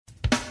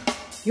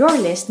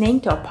You're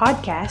listening to a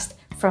podcast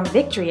from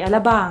Victory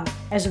Alabang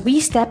as we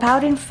step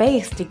out in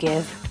faith to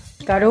give.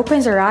 God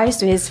opens our eyes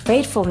to His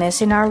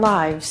faithfulness in our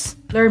lives.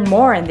 Learn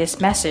more in this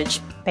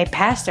message by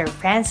Pastor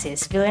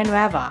Francis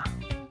Villanueva.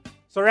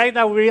 So right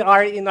now we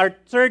are in our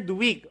third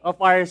week of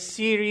our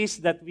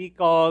series that we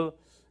call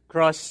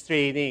Cross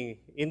Training.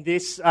 In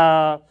this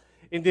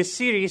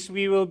series,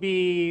 we will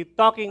be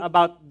talking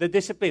about the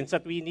disciplines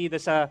that we need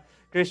as a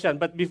Christian.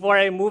 But before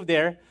I move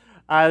there,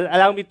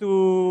 allow me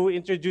to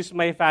introduce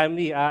my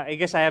family. I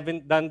guess I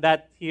haven't done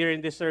that here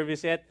in this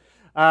service yet.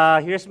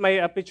 Here's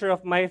a picture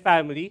of my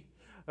family.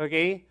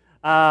 Okay,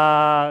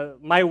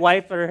 my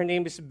wife, her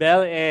name is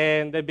Belle,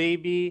 and the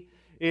baby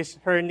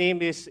her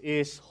name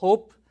is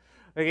Hope.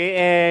 Okay,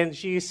 and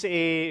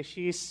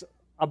she's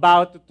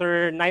about to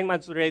turn 9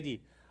 months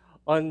already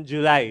on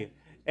July,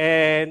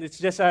 and it's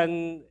just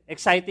an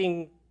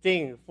exciting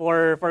thing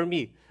for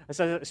me,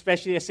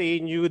 especially as a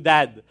new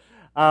dad.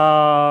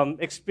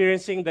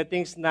 Experiencing the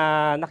things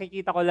na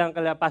nakikita ko lang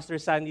kala Pastor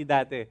Sandy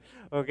dati.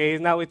 Okay,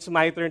 now it's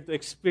my turn to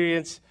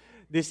experience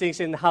these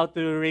things and how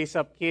to raise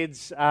up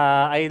kids.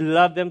 I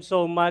love them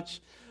so much.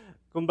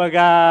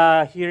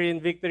 Kumbaga, here in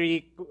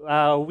Victory,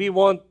 we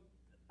won't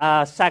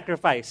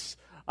sacrifice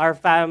our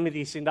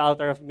families in the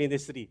altar of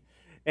ministry.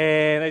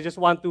 And I just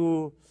want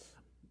to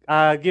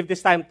give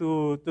this time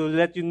to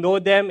let you know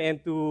them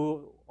and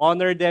to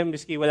honor them,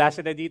 miski wala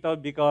sila dito,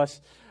 because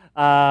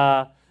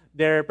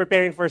they're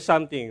preparing for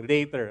something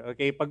later.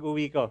 Okay,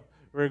 pag-uwi ko,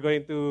 we're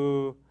going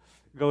to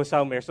go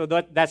somewhere. So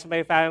that's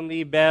my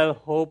family, Belle,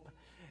 Hope.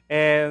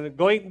 And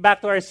going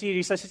back to our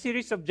series, the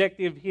series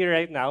objective here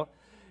right now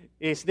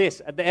is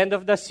this. At the end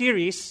of the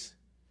series,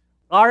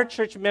 our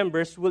church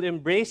members will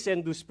embrace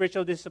and do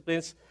spiritual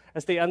disciplines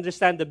as they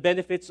understand the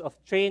benefits of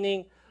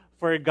training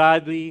for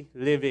godly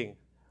living.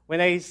 When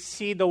I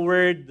see the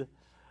word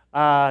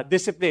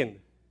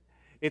discipline,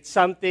 it's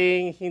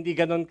something hindi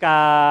ganun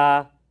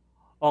ka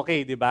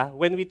okay, di ba?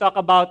 When we talk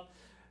about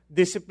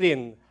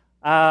discipline,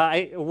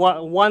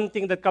 one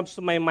thing that comes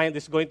to my mind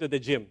is going to the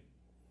gym.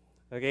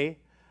 Okay?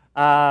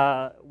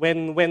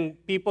 When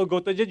people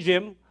go to the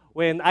gym,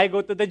 when I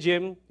go to the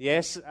gym,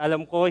 yes,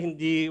 alam ko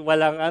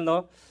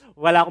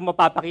wala akong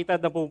mapapakita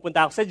na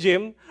pupunta ako sa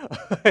gym.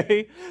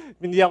 Okay?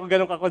 Hindi ako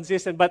ganun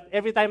ka-consistent, but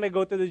every time I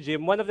go to the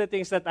gym, one of the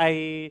things that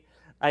I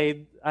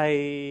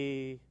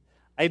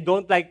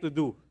don't like to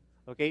do,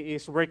 okay,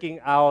 is working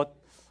out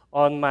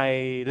on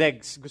my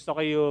legs. Gusto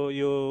ko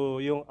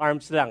yung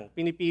arms lang.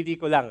 Pinipili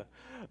ko lang.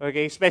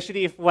 Okay?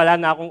 Especially if wala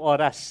na akong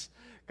oras.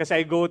 Kasi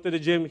I go to the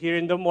gym here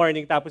in the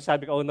morning, tapos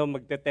sabi ko, oh no,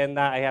 magte-10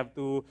 na, I have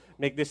to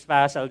make this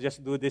fast, I'll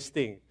just do this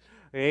thing.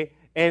 Okay?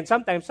 And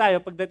sometimes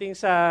pagdating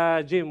sa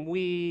gym,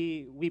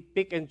 we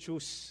pick and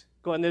choose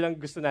kung ano lang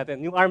gusto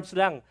natin. Yung arms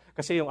lang,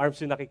 kasi yung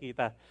arms yung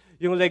nakikita.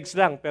 Yung legs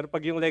lang, pero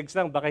pag yung legs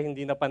lang, baka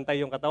hindi na pantay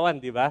yung katawan,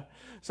 di ba?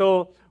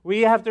 So, we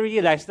have to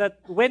realize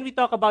that when we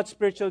talk about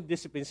spiritual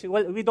disciplines,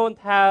 well, we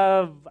don't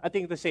have a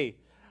thing to say.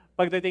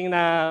 Pagdating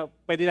na,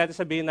 pwede natin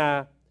sabihin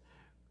na,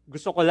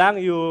 gusto ko lang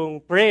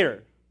yung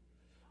prayer.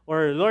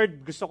 Or,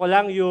 Lord, gusto ko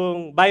lang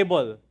yung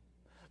Bible.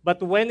 But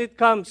when it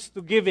comes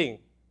to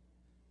giving,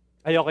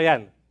 ayoko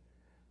yan.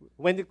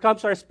 When it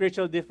comes to our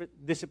spiritual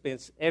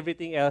disciplines,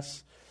 everything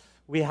else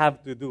we have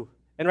to do.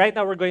 And right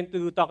now, we're going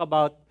to talk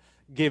about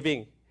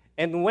giving.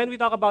 And when we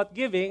talk about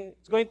giving,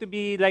 it's going to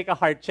be like a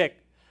heart check.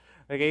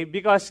 Okay?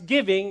 Because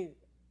giving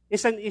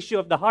is an issue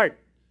of the heart.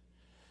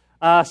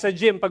 Sa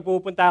gym, pag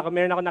pupunta ako,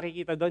 meron ako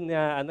nakikita doon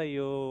na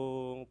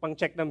yung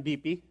pang-check ng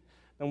BP,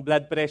 ng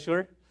blood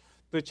pressure,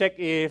 to check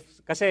if,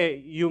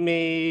 kasi you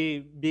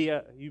may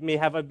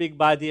have a big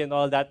body and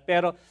all that,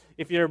 pero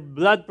if your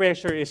blood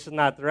pressure is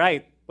not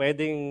right,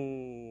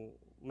 pwedeng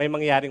may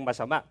mangyaring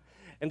masama.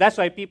 And that's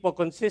why people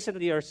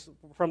consistently or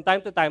from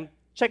time to time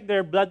check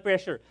their blood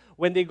pressure.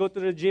 When they go to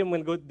the gym,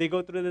 they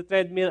go through the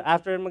treadmill,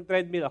 after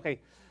mag-treadmill, okay,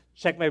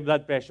 check my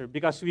blood pressure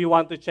because we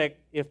want to check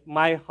if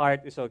my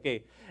heart is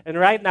okay. And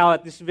right now,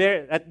 at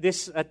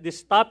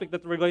this topic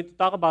that we're going to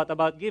talk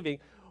about giving,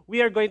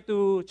 we are going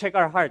to check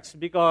our hearts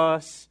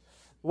because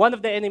one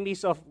of the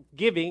enemies of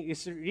giving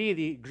is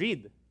really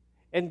greed.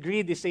 And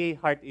greed is a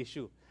heart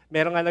issue.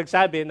 Meron nga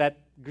nagsabi that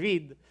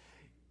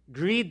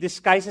greed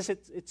disguises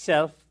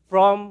itself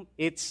from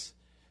its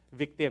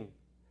victim.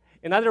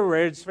 In other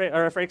words,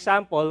 for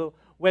example,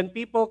 when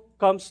people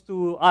comes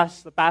to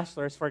us, the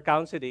pastors, for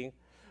counseling,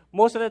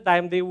 most of the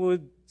time they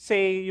would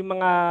say yung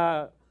mga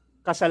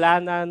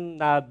kasalanan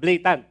na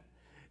blatant.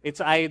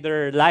 It's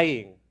either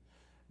lying.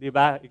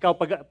 Diba?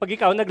 Pag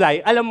ikaw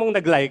nag-lie, alam mong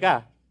nag-lie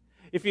ka.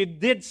 If you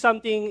did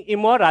something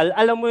immoral,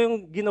 alam mo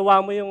yung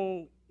ginawa mo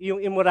yung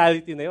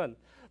immorality na yun.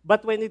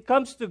 But when it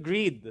comes to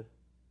greed,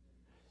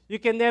 you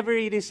can never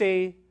really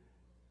say,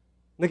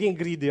 naging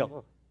greedy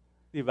ako.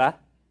 Diba?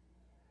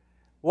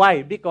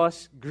 Why?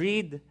 Because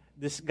greed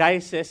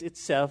disguises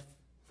itself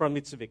from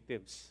its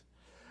victims.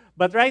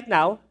 But right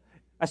now,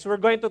 as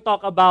we're going to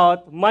talk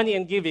about money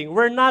and giving,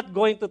 we're not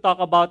going to talk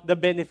about the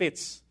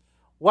benefits.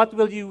 What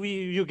will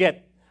you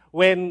get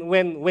when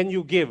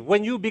you give,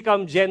 when you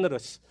become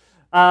generous?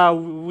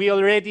 We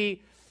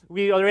already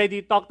We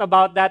already talked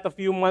about that a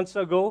few months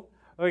ago.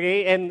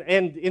 Okay, and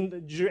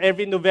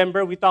every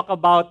November we talk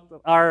about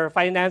our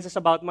finances,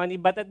 about money.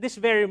 But at this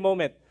very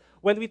moment,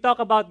 when we talk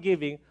about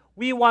giving,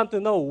 we want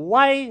to know,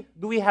 why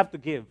do we have to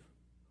give?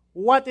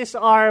 What is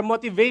our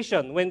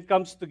motivation when it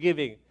comes to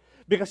giving?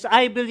 Because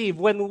I believe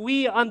when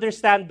we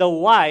understand the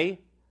why,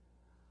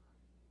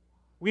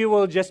 we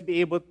will just be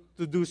able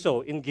to do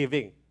so in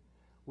giving.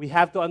 We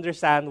have to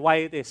understand why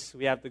it is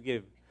we have to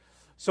give.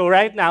 So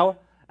right now,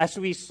 as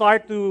we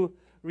start to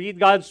read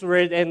God's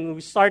Word and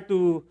we start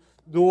to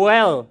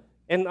dwell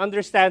and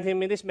understand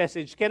Him in this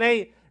message, can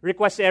I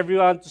request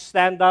everyone to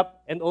stand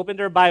up and open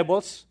their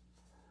Bibles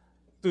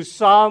to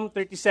Psalm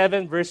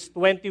 37, verse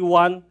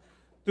 21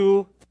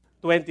 to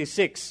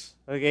 26.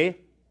 Okay?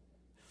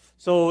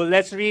 So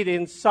let's read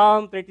in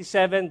Psalm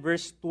 37,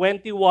 verse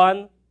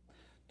 21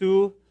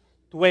 to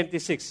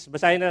 26.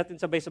 Basahin natin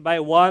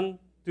sabay-sabay. 1,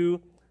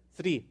 2,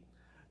 3.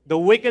 The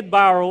wicked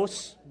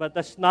borrows, but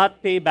does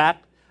not pay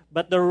back,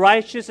 but the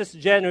righteous is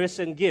generous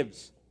and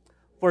gives.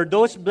 For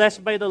those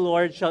blessed by the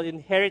Lord shall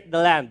inherit the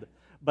land,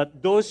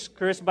 but those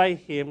cursed by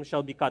Him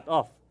shall be cut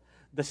off.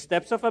 The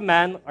steps of a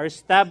man are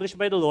established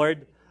by the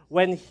Lord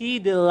when he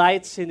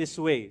delights in his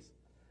ways.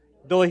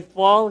 Though he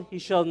fall, he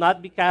shall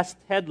not be cast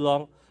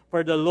headlong,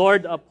 for the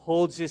Lord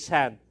upholds his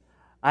hand.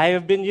 I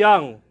have been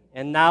young,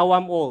 and now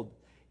I'm old,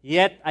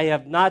 yet I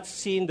have not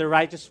seen the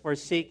righteous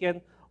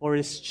forsaken, or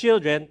his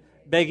children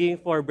begging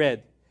for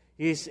bread.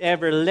 He is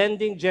ever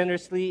lending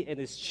generously, and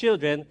his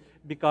children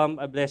become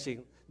a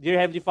blessing. Dear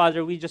Heavenly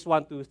Father, we just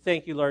want to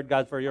thank you, Lord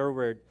God, for your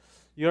word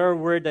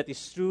that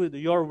is true,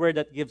 your word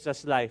that gives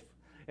us life.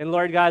 And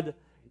Lord God,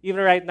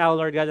 even right now,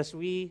 Lord God, as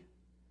we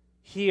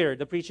hear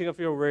the preaching of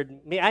your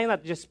word, may I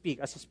not just speak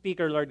as a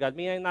speaker, Lord God,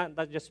 may I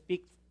not just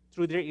speak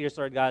through their ears,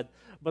 Lord God,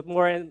 but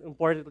more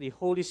importantly,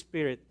 Holy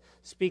Spirit,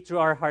 speak through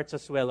our hearts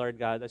as well, Lord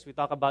God, as we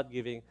talk about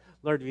giving.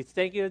 Lord, we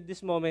thank you at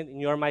this moment. In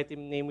your mighty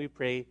name we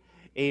pray.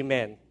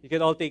 Amen. You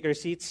can all take your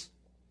seats.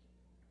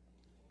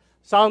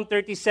 Psalm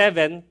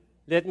 37,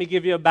 let me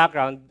give you a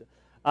background.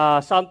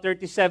 Psalm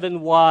 37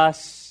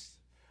 was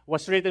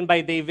written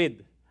by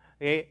David.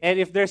 Okay? And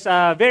if there's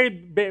a very,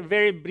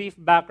 very brief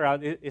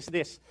background, is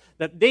this,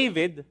 that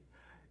David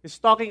is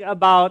talking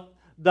about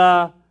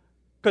the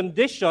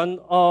condition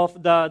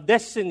of the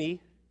destiny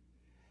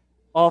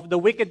of the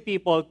wicked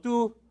people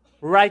to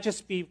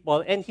righteous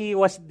people, and he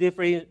was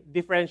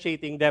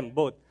differentiating them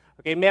both.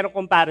 Okay, merong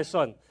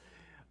comparison.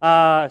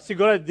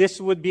 Siguro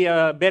this would be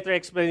a better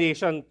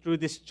explanation through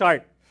this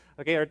chart,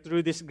 okay, or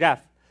through this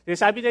graph. Kasi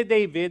sabi ni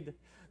David,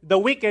 the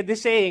wicked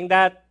is saying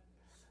that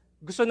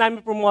gusto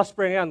namin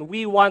prosper ngayon.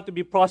 We want to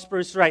be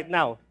prosperous right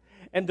now.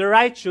 And the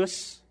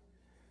righteous,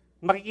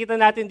 makikita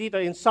natin dito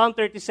in Psalm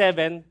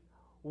 37,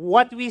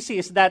 what we see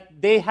is that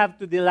they have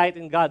to delight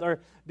in God,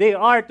 or they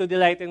are to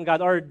delight in God,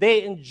 or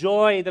they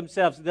enjoy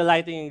themselves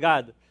delighting in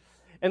God.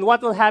 And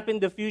what will happen in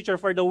the future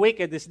for the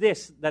wicked is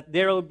this, that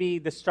there will be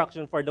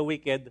destruction for the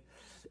wicked,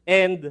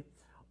 and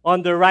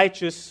on the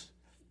righteous,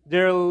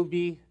 they will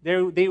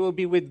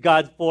be with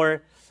God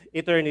for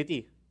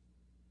eternity.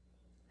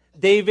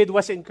 David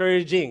was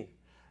encouraging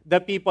the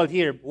people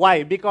here.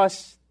 Why?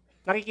 Because,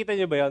 nakikita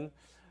niyo ba yun?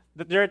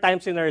 That there are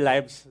times in our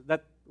lives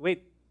that,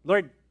 wait,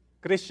 Lord,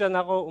 Christian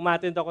ako,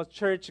 umattend ako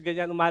church,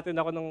 ganyan, umattend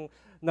ako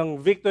ng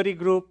victory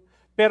group,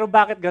 pero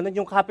bakit ganun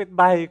yung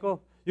kapitbahay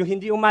ko? Yung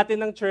hindi umattend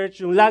ng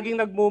church, yung laging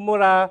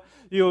nagmumura,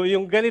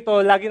 yung ganito,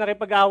 laging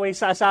nakipag-away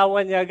sa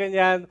asawa niya,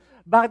 ganyan.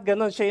 Bakit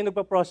ganun? Siya yung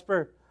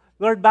nagpa-prosper.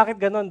 Lord, bakit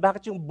ganun?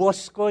 Bakit yung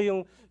boss ko,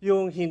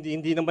 yung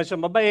hindi naman siya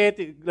mabait,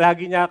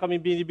 lagi niya kami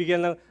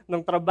binibigyan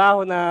ng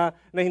trabaho na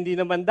hindi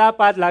naman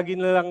dapat, lagi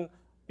na lang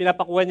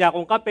pinapakuha niya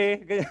akong kape,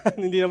 ganyan,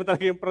 hindi naman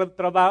talaga yung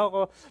trabaho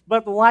ko.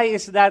 But why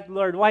is that,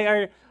 Lord?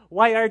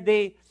 Why are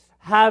they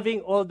having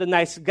all the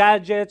nice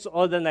gadgets,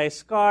 all the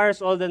nice cars,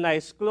 all the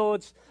nice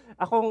clothes?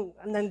 Akong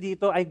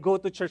nandito, I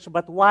go to church,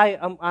 but why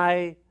am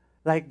I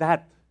like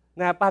that?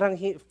 Na parang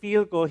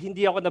feel ko,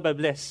 hindi ako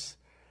nababless.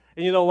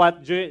 And you know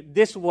what?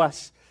 This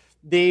was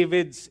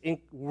David's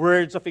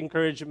words of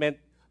encouragement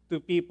to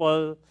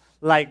people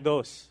like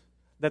those.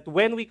 That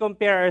when we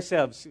compare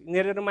ourselves,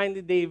 nire-remind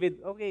ni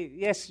David, okay,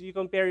 yes, you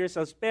compare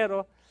yourselves,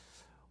 pero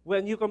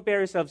when you compare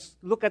yourselves,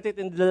 look at it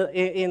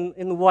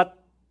in what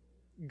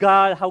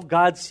how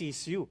God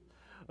sees you.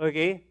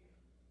 Okay?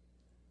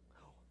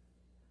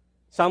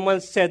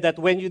 Someone said that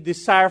when you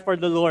desire for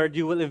the Lord,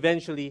 you will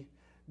eventually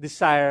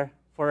desire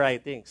for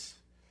right things.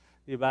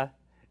 Diba?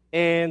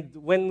 And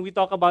when we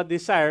talk about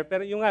desire,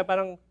 pero yung nga,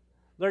 parang,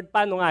 Lord,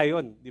 paano nga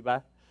yun?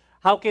 Diba?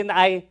 How can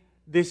I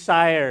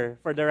desire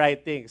for the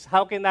right things?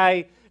 How can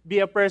I be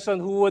a person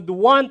who would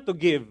want to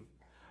give?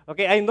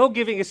 Okay, I know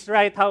giving is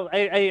right.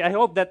 I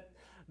hope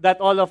that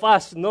all of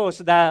us knows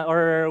that,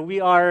 or we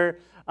are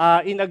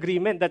in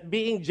agreement that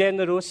being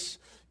generous,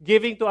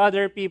 giving to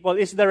other people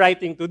is the right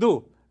thing to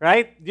do.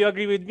 Right? Do you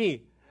agree with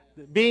me?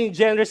 Being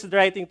generous is the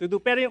right thing to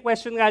do. Pero yung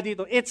question nga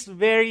dito, it's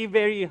very,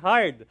 very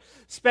hard.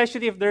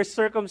 Especially if there's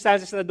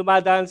circumstances na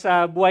dumadaan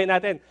sa buhay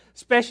natin.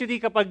 Especially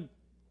kapag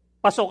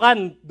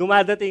pasukan,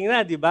 dumadating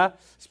na, di ba?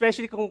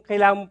 Especially kung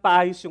kailangan mo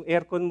paayos yung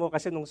aircon mo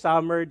kasi nung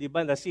summer, di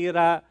ba,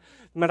 nasira,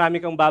 marami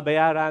kang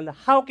babayaran.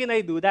 How can I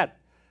do that?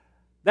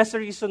 That's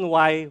the reason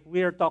why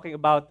we are talking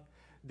about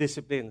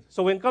discipline.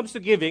 So when it comes to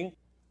giving,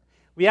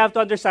 we have to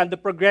understand the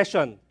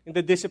progression in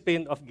the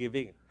discipline of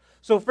giving.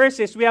 So first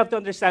is, we have to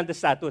understand the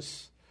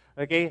status.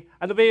 Okay?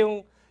 Ano ba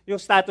yung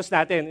status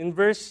natin? In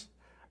verse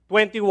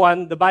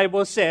 21, the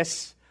Bible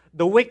says,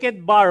 the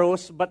wicked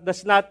borrows but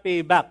does not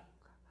pay back.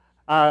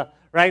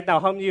 Right now,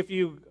 how many of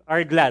you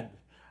are glad?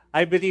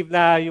 I believe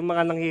na yung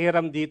mga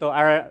nanghihiram dito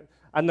are,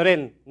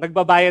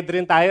 nagbabayad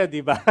rin tayo, di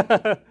ba?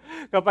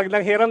 Kapag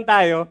nanghiram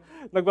tayo,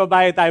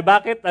 nagbabayad tayo.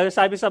 Bakit? Ano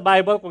sabi sa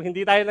Bible, kung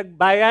hindi tayo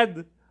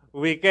nagbayad,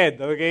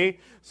 wicked,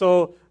 okay?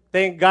 So,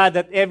 thank God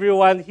that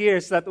everyone here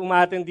that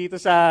umaten dito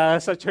sa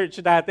church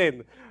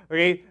natin,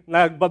 okay,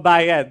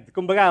 nagbabayad.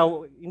 Kumbaga,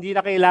 hindi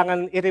na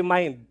kailangan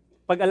i-remind.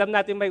 Pag alam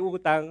natin may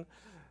utang,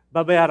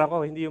 babayaran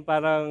ko. Hindi yung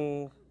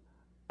parang,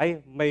 ay,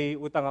 may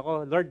utang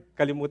ako. Lord,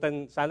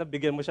 kalimutan, sana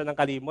bigyan mo siya ng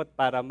kalimot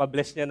para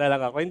ma-bless niya na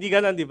lang ako. Hindi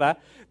ganun, di ba?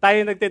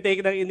 Tayo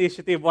nagtitake ng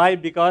initiative. Why?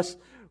 Because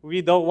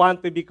we don't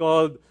want to be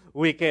called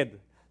wicked.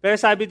 Pero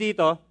sabi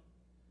dito,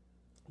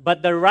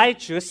 but the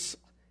righteous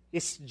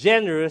is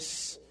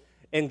generous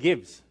and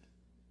gives.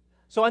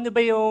 So ano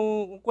ba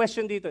yung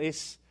question dito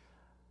is,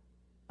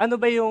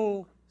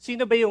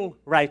 sino ba yung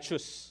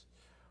righteous?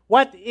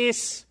 What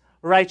is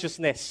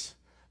righteousness?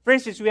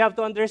 First is we have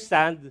to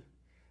understand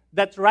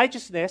that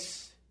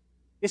righteousness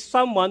is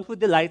someone who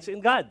delights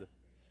in God.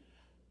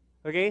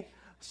 Okay?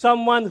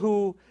 Someone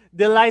who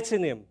delights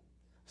in Him.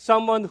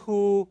 Someone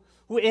who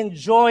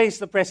enjoys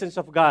the presence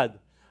of God.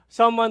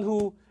 Someone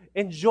who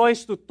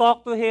enjoys to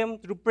talk to Him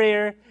through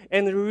prayer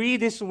and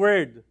read His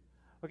Word.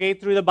 Okay?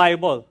 Through the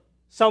Bible.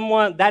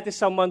 That is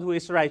someone who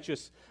is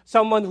righteous.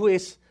 Someone who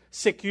is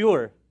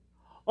secure.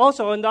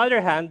 Also, on the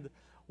other hand,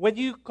 when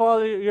you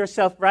call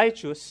yourself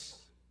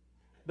righteous,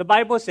 the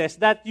Bible says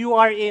that you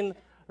are in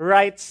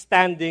right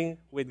standing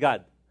with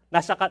God.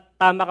 Nasa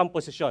tama kang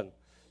posisyon.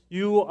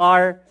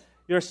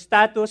 Your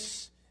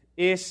status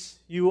is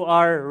you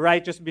are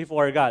righteous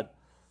before God.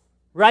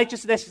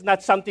 Righteousness is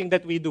not something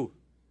that we do.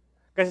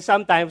 Kasi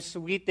sometimes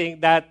we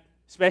think that,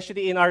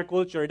 especially in our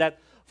culture, that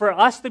for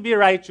us to be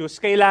righteous,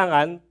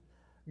 kailangan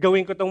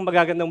gawin ko itong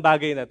magagandang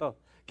bagay na to.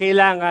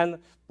 Kailangan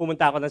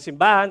pumunta ako ng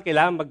simbahan,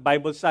 kailangan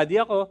mag-Bible study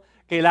ako,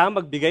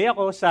 kailangan magbigay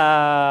ako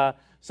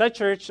sa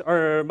church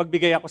or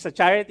magbigay ako sa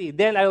charity,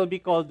 then I will be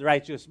called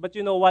righteous. But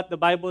you know what? The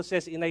Bible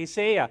says in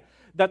Isaiah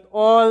that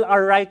all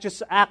our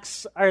righteous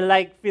acts are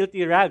like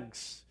filthy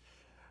rags.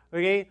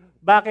 Okay?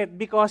 Bakit?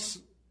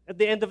 Because at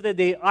the end of the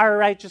day, our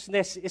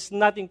righteousness is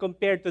nothing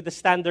compared to the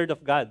standard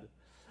of God.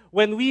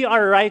 When we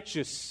are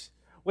righteous,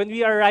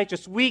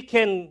 we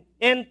can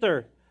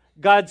enter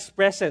God's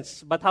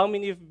presence. But how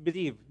many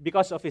believe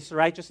because of His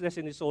righteousness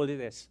and His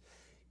holiness,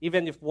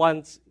 even if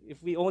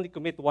we only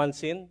commit one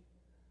sin,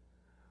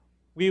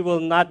 we will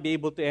not be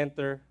able to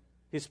enter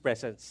His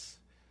presence.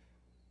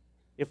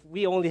 If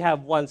we only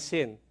have one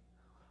sin,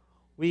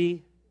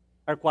 we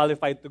are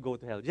qualified to go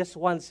to hell. Just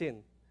one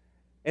sin.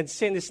 And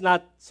sin is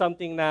not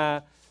something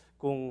na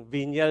kung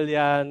venial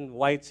yan,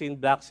 white sin,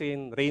 black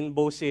sin,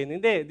 rainbow sin.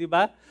 Hindi, di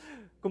ba?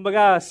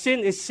 Kumbaga, sin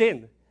is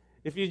sin.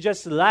 If you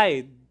just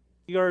lied,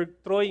 you're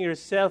throwing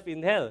yourself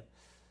in hell.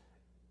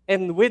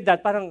 And with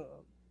that, parang,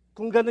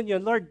 kung ganun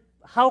yun, Lord,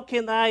 how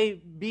can I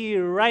be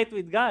right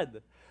with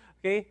God?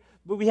 Okay?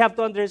 But we have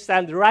to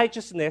understand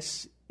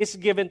righteousness is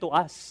given to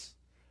us.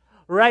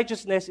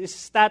 Righteousness is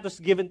status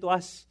given to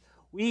us.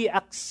 We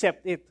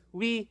accept it.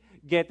 We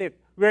get it.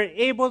 We're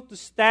able to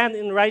stand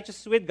in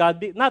righteousness with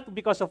God, not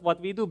because of what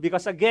we do,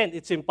 because again,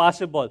 it's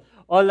impossible.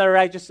 All our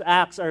righteous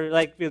acts are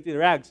like filthy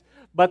rags.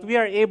 But we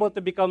are able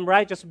to become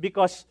righteous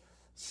because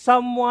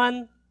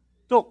someone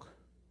took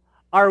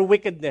our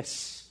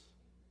wickedness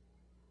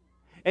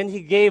and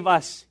He gave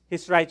us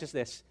His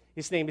righteousness.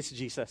 His name is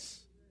Jesus.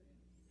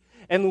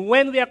 And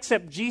when we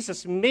accept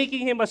Jesus,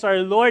 making Him as our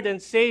Lord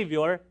and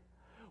Savior,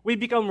 we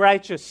become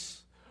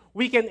righteous.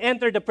 We can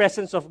enter the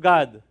presence of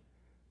God.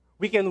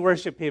 We can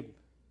worship Him.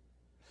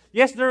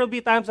 Yes, there will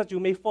be times that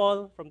you may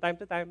fall from time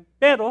to time.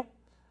 Pero,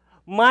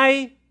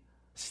 my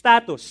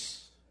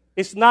status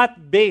is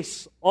not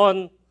based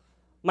on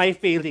my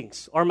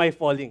failings or my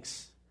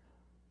fallings.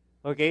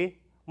 Okay?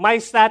 My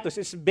status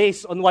is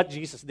based on what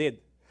Jesus did.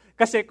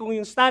 Kasi kung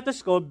yung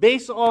status ko,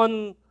 based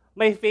on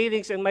my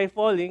failings and my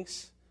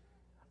fallings,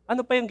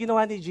 ano pa yung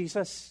ginawa ni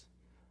Jesus?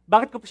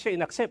 Bakit ko pa siya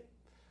in-accept?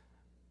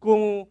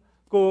 Kung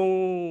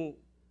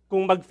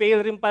mag-fail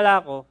rin pala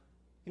ako,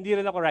 hindi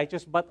rin ako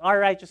righteous, but our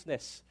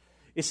righteousness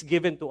is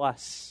given to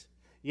us.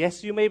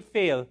 Yes, you may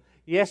fail.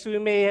 Yes, we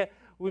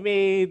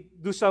may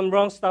do some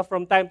wrong stuff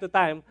from time to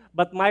time,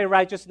 but my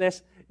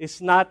righteousness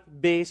is not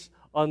based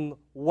on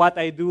what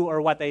I do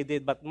or what I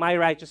did, but my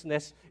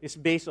righteousness is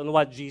based on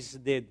what Jesus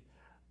did.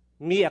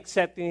 Me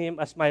accepting Him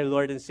as my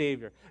Lord and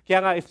Savior. Kaya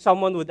nga, if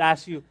someone would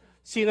ask you,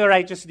 sino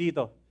righteous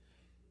dito?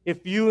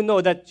 If you know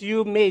that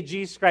you made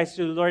Jesus Christ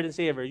your Lord and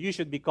Savior, you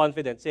should be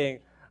confident saying,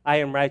 I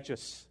am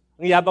righteous.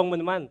 Ang yabang mo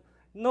naman.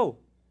 No.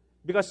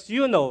 Because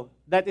you know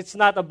that it's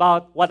not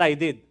about what I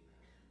did.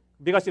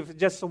 Because if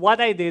just what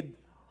I did,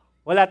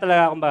 wala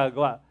talaga akong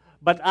magagawa.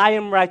 But I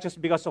am righteous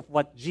because of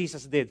what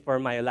Jesus did for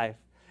my life.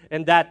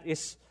 And that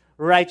is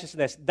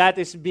righteousness. That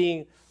is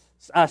being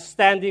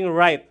standing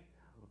right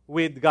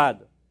with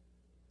God.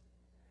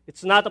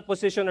 It's not a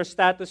position or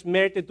status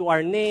merited to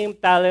our name,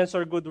 talents,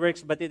 or good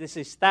works, but it is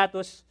a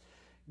status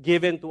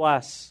given to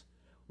us.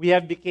 We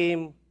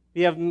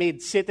have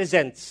made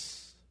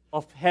citizens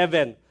of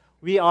heaven.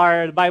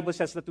 The Bible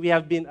says that we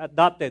have been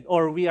adopted,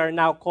 or we are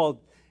now called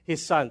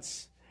His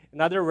sons. In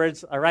other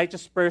words, a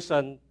righteous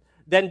person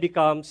then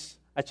becomes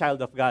a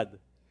child of God.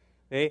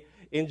 Okay?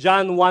 In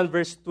John 1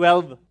 verse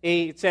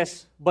 12a, it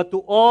says, "But to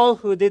all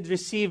who did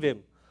receive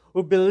Him,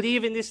 who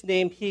believe in His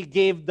name, He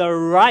gave the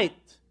right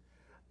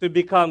to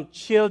become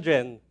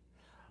children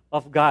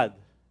of God."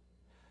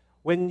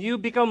 When you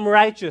become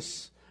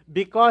righteous,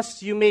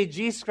 because you made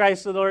Jesus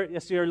Christ the Lord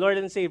as your Lord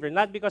and Savior,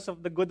 not because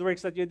of the good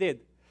works that you did.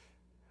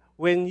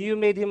 When you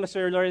made Him as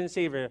your Lord and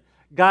Savior,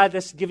 God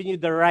has given you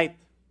the right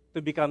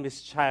to become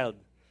His child.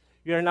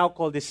 You are now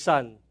called His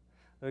son.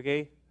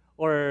 Okay?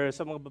 Or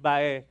sa mga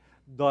babae,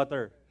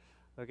 daughter.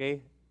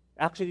 Okay?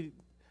 Actually,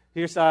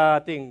 here's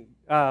a thing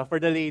for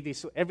the ladies.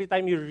 So every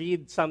time you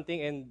read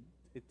something and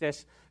it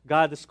says,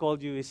 God has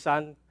called you His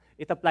son,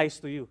 it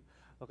applies to you.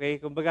 Okay?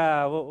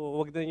 Kumbaga,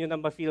 wag na nyo na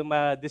ma-feel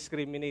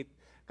ma-discriminate.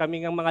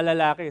 Kami ng mga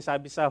lalaki,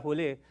 sabi sa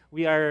huli,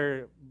 we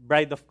are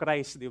bride of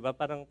Christ, di ba?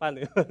 Parang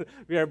paano yun?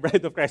 We are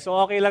bride of Christ. So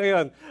okay lang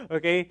yun.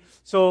 Okay?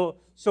 So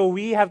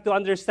we have to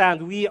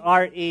understand, we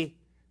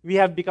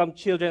have become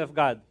children of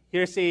God.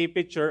 Here's a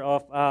picture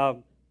of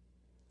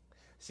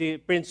si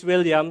Prince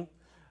William.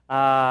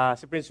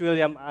 Si Prince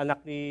William,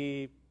 anak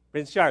ni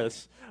Prince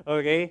Charles.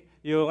 Okay?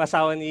 Yung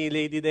asawa ni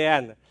Lady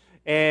Diane.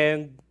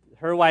 And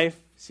her wife,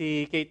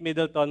 si Kate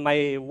Middleton,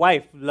 my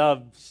wife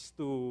loves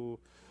to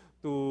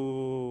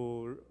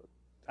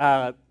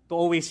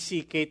always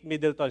see Kate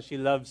Middleton. She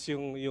loves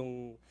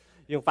yung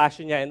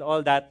fashion niya and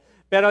all that.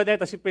 Pero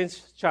dito, si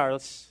Prince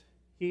Charles,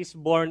 he's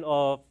born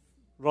of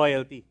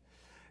royalty.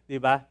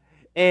 Diba?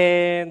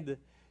 And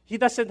he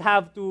doesn't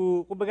have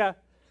to, kumbaga,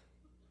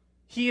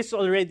 he is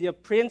already a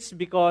prince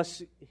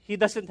because he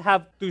doesn't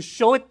have to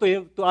show it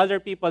to other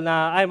people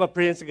na I'm a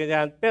prince,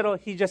 ganyan. Pero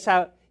he just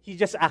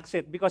acts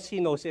it because he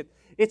knows it.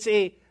 It's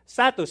a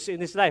status in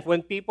his life.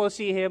 When people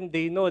see him,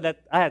 they know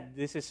that,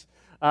 this is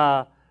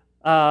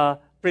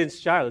Prince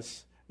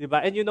Charles.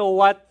 Diba? And you know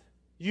what?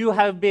 You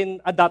have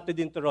been adopted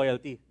into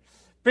royalty.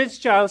 Prince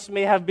Charles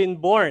may have been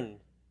born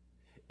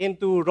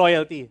into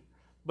royalty,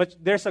 but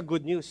there's a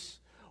good news.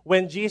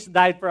 When Jesus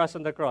died for us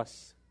on the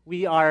cross,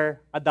 we are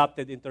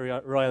adopted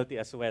into royalty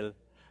as well.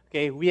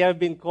 Okay? We have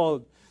been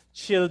called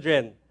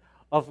children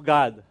of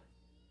God.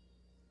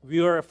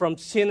 We were from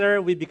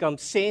sinner, we become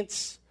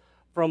saints.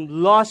 From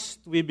lost,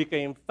 we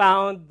became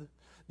found.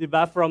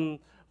 Diba?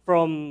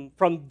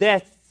 From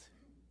death,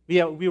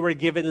 we were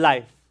given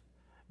life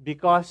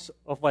because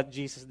of what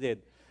Jesus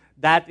did.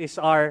 That is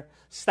our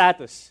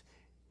status.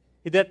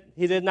 He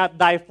did not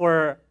die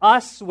for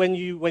us when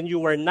you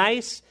were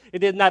nice. He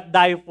did not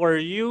die for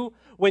you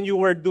when you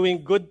were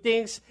doing good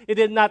things. He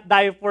did not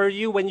die for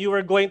you when you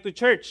were going to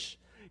church.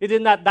 He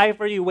did not die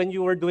for you when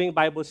you were doing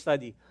Bible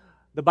study.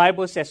 The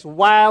Bible says,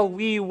 while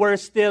we were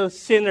still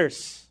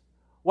sinners,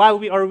 while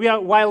we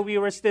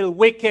were still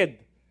wicked,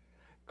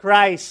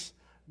 Christ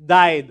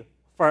died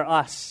for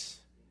us.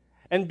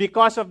 And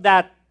because of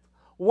that,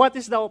 what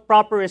is the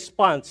proper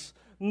response?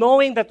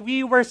 Knowing that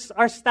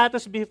our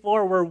status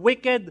before were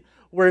wicked,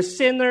 were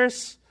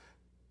sinners,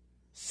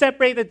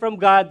 separated from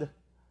God,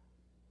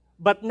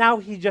 but now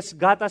He just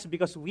got us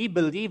because we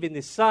believe in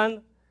His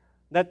Son,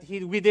 that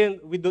we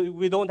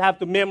don't have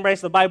to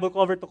memorize the Bible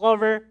cover to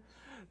cover.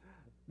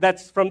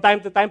 That's from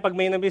time to time, pag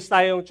may na-miss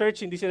tayong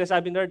church, hindi sila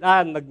sabi,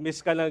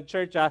 nag-miss ka ng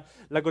church,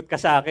 lagot ka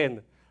sa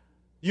akin.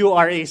 You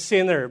are a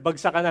sinner,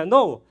 bagsak ka na.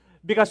 No,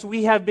 because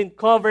we have been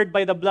covered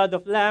by the blood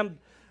of Lamb.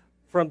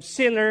 From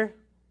sinner,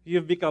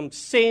 you've become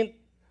saint.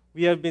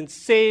 We have been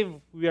saved.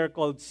 We are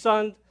called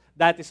son.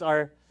 That is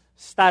our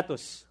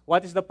status.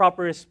 What is the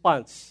proper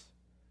response?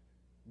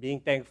 Being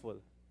thankful.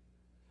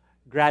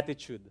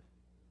 Gratitude.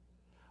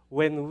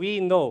 When we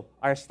know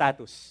our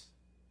status,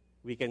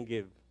 we can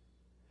give.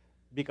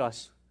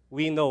 Because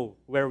we know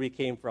where we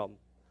came from.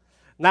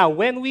 Now,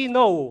 when we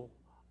know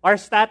our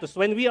status,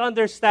 when we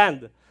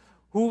understand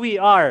who we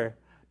are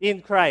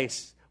in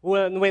Christ,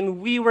 when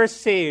we were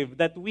saved,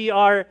 that we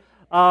are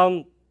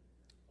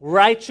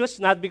righteous,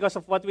 not because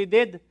of what we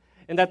did,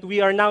 and that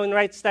we are now in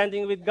right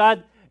standing with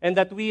God, and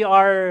that we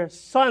are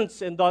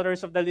sons and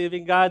daughters of the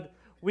living God,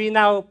 we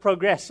now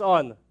progress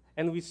on,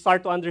 and we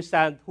start to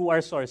understand who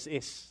our source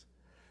is.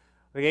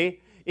 Okay?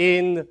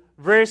 In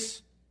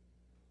verse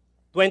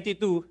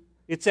 22,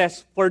 it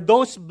says, "For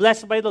those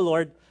blessed by the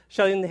Lord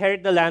shall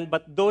inherit the land,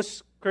 but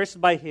those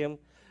cursed by Him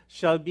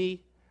shall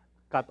be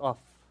cut off."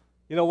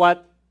 You know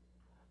what?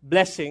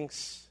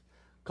 Blessings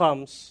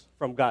comes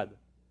from God.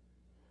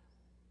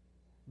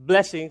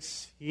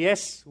 Blessings,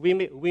 yes, we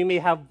may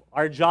have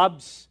our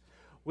jobs,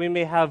 we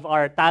may have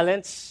our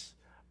talents,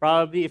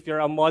 Probably if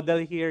you're a model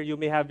here, you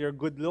may have your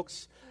good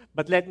looks.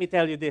 But let me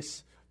tell you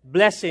this,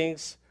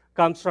 blessings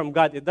comes from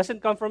God. It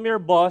doesn't come from your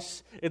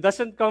boss. It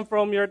doesn't come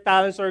from your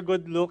talents or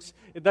good looks.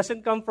 It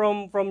doesn't come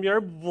from your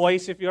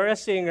voice if you're a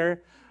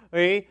singer,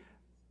 okay?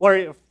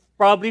 Or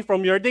probably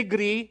from your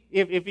degree.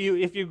 If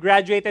you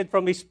graduated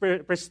from a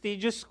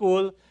prestigious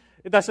school,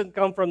 it doesn't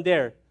come from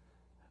there.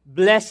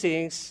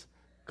 Blessings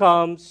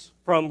comes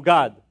from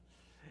God.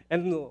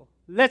 And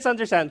let's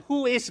understand,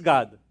 who is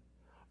God?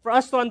 For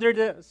us to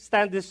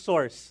understand this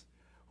source,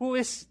 who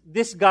is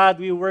this God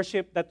we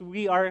worship that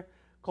we are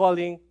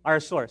calling our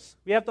source?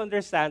 We have to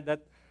understand that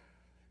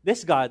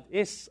this God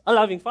is a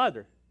loving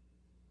Father.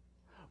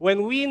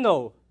 When we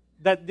know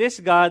that this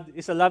God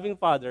is a loving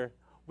Father,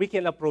 we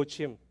can approach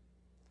Him.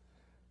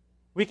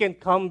 We can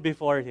come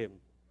before Him.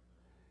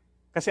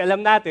 Kasi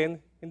alam natin,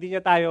 hindi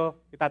niya tayo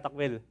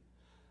itatakwil.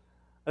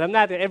 Alam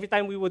natin, every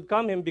time we would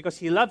come Him because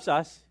He loves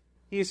us,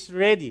 He is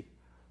ready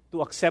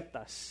to accept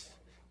us,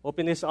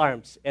 open His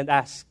arms, and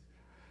ask,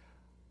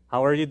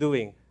 how are you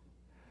doing?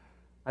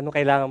 Ano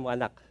kailangan mo,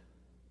 anak?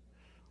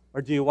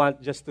 Or do you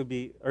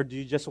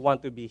just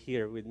want to be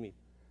here with me?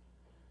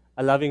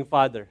 A loving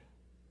Father.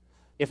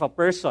 If a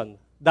person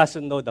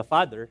doesn't know the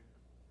Father,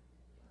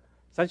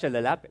 saan siya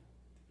lalapit?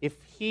 If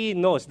he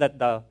knows that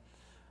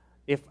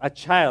if a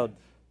child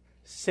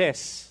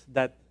says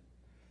that,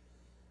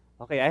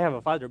 okay, I have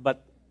a father,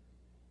 but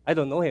I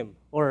don't know him,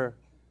 or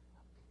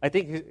I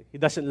think he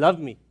doesn't love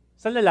me,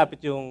 saan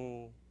lalapit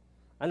yung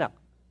anak?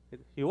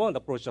 He won't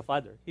approach the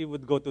father. He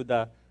would go to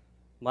the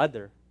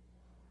mother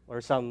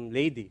or some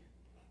lady.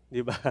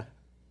 Diba?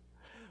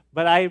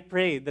 But I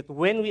pray that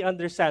when we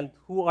understand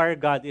who our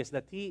God is,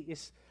 that He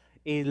is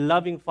a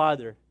loving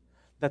Father,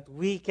 that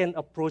we can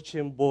approach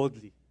Him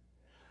boldly.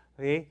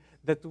 Okay?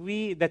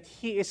 That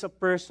He is a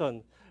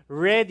person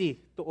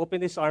ready to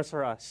open His arms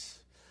for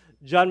us.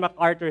 John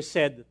MacArthur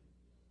said,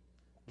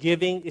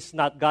 giving is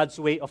not God's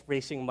way of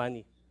raising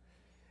money.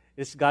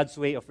 It's God's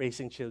way of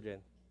raising children.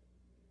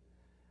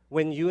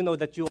 When you know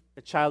that you are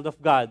a child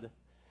of God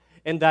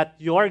and that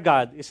your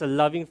God is a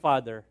loving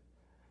Father,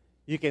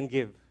 you can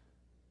give.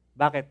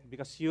 Bakit?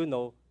 Because you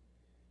know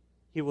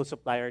He will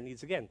supply our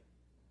needs again.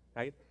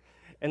 Right?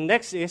 And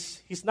next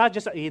is, He's not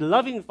just a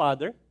loving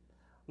Father.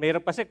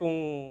 Mayroon kasi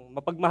kung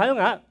mapagmahal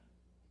nga,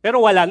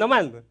 pero wala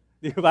naman.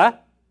 Di ba?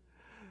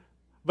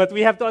 But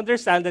we have to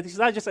understand that He's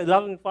not just a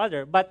loving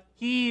Father, but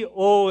He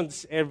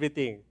owns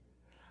everything.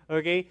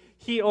 Okay?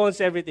 He owns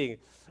everything.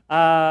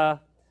 I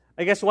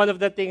guess one of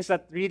the things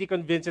that really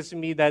convinces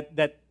me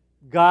that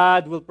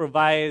God will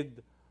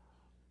provide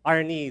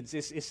our needs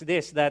is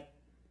this, that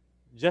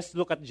just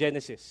look at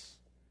Genesis.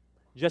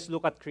 Just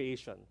look at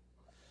creation.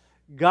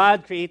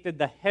 God created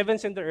the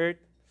heavens and the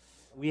earth.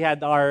 We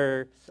had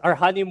our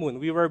honeymoon.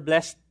 We were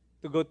blessed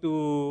to go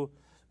to,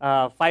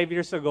 5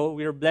 years ago,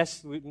 we were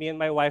blessed, with me and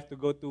my wife, to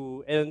go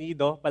to El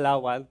Nido,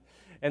 Palawan.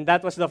 And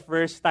that was the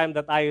first time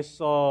that I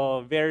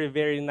saw very,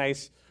 very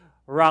nice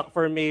rock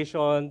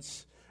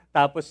formations.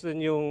 Tapos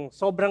yung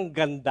sobrang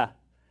ganda.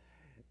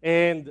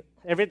 And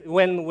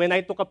when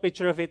I took a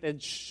picture of it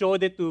and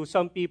showed it to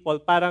some people,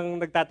 parang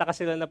nagtataka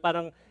sila na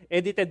parang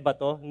edited ba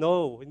to?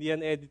 No, hindi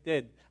yan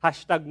edited.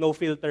 Hashtag no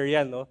filter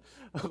yan, no?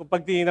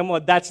 Pag tingnan mo,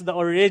 that's the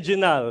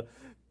original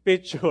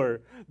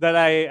picture that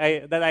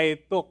I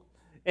took.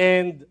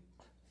 And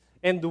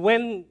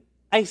when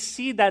I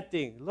see that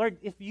thing, Lord,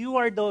 if you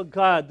are the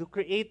God who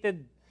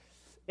created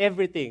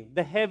everything,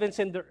 the heavens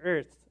and the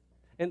earth,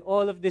 and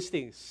all of these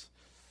things,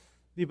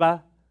 di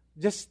ba?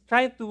 Just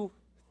try to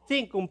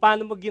think kung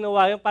paano mo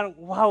ginawa yun, parang,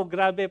 wow,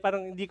 grabe,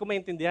 parang hindi ko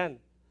maintindihan.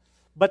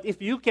 But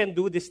if you can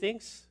do these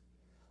things,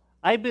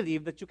 I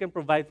believe that you can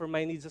provide for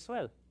my needs as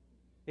well.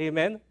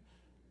 Amen?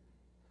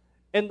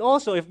 And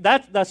also, if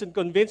that doesn't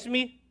convince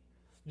me,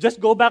 just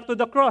go back to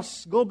the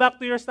cross. Go back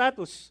to your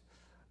status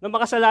na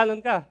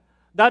makasalanan ka.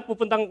 Dahil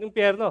pupuntang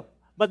impyerno.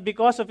 But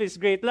because of His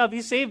great love,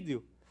 He saved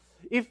you.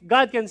 If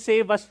God can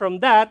save us from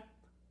that,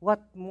 what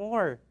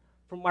more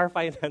from our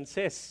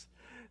finances?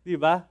 Di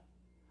ba?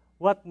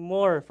 What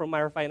more from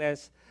our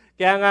finance?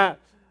 Kaya nga,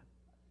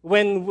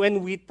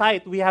 when we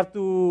tithe, we have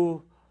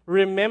to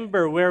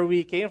remember where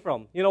we came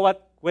from. You know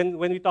what? When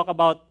we talk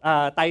about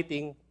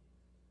tithing,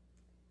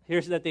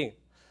 here's the thing.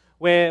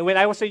 When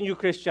I was a new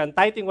Christian,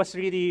 tithing was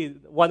really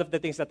one of the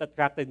things that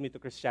attracted me to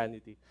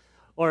Christianity.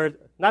 Or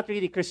not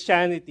really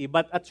Christianity,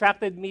 but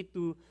attracted me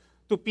to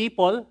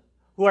people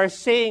who are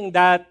saying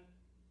that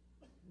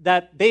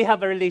they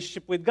have a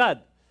relationship with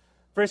God.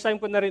 First time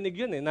ko narinig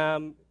yun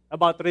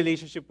about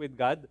relationship with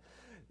God.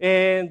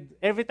 And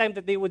every time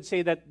that they would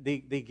say that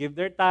they give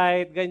their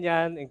tithe,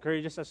 ganyan,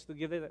 encourages us to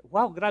give it.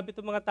 Wow, grabe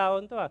itong mga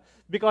taon to.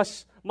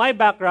 Because my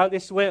background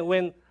is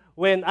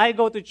when I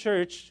go to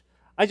church,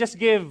 I just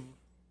give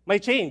my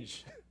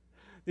change.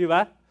 Di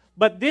ba?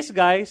 But these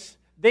guys,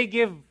 they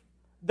give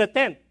the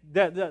tenth.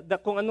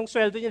 Kung anong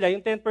sweldo nila,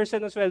 yung 10%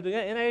 ng sweldo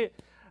niya. And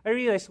I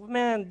realized,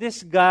 man,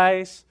 these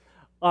guys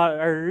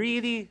are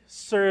really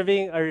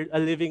serving a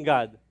living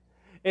God.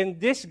 And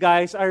these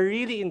guys are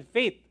really in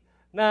faith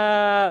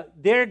na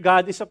their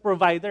God is a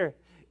provider.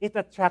 It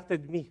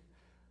attracted me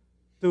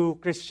to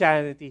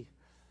Christianity.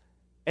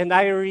 And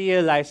I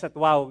realized that,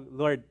 wow,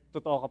 Lord,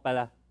 totoo ka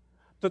pala.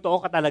 Totoo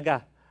ka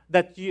talaga.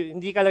 That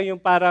hindi ka lang yung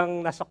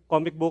parang nasa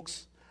comic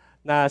books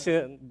na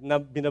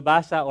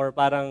binabasa or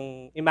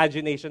parang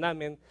imagination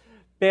namin,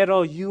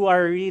 pero you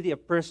are really a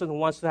person who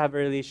wants to have a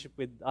relationship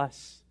with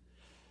us.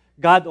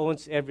 God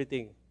owns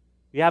everything.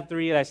 We have to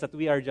realize that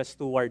we are just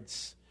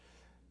stewards.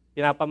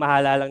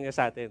 Pinapamahala lang niya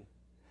sa atin.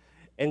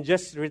 And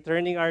just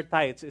returning our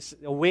tithes is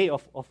a way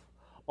of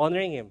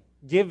honoring Him.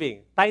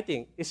 Giving,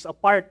 tithing is a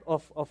part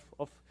of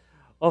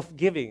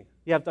giving.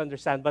 You have to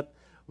understand. But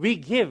we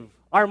give.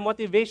 Our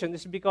motivation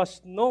is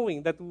because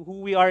knowing that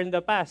who we are in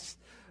the past.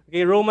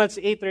 Okay, Romans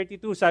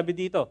 8:32, sabi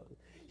dito,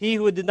 He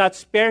who did not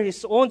spare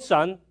His own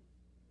Son,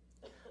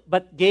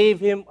 but gave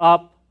Him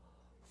up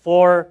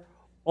for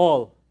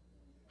all,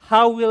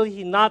 how will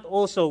He not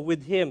also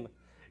with Him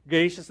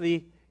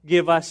graciously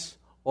give us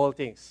all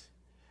things?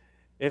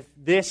 If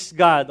this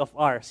God of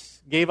ours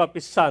gave up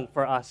His Son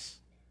for us,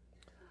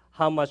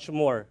 how much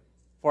more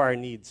for our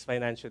needs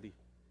financially?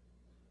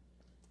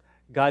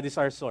 God is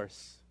our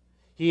source.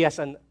 He has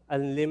an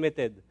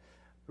unlimited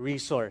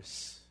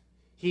resource.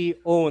 He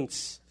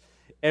owns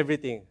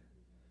everything.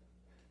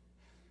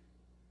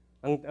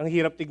 Ang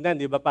hirap tignan,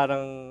 di ba?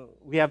 Parang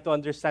we have to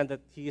understand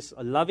that He is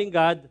a loving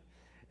God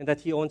and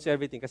that He owns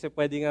everything. Kasi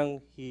pwede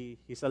ngang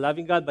He's a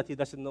loving God but He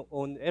doesn't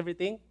own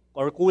everything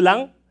or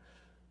kulang.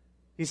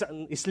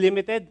 He's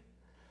limited.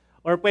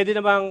 Or pwede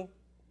namang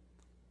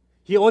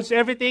He owns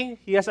everything,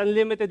 He has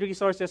unlimited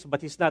resources, but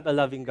He's not a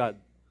loving God.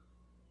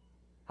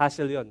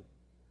 Hassle yun.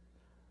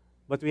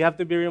 But we have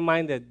to be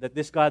reminded that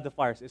this God of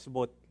ours is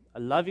both a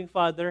loving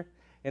Father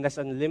and has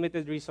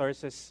unlimited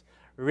resources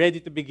ready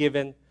to be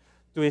given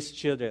to His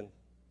children.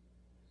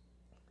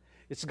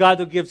 It's God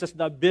who gives us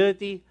the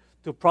ability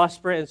to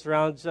prosper and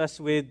surrounds us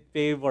with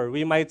favor.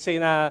 We might say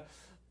na,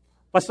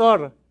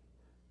 Pastor,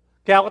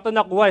 kaya ako ito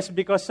nakuha is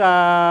because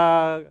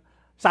sa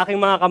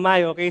aking mga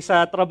kamay, okay,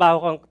 sa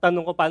trabaho,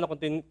 tanong ko paano kung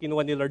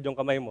kinuha ni Lord yung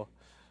kamay mo.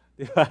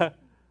 Di ba?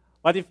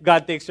 What if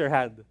God takes your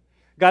hand?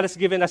 God has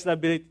given us the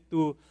ability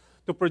to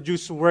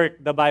produce work,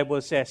 the Bible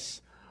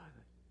says.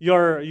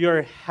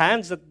 Your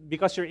hands,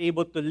 because you're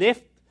able to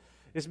lift,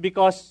 is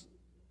because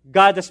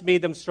God has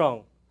made them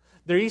strong.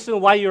 The reason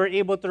why you're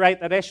able to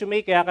write a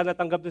resume, kaya ka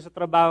natanggap doon sa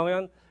trabaho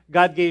ngayon,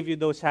 God gave you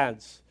those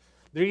hands.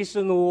 The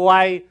reason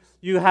why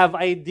you have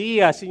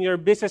ideas in your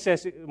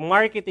businesses,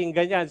 marketing,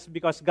 ganyan, is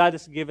because God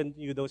has given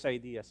you those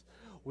ideas.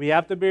 We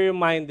have to be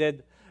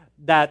reminded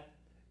that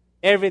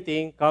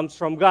everything comes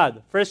from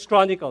God. 1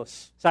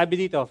 Chronicles,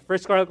 sabi dito, 1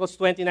 Chronicles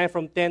 29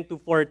 from 10 to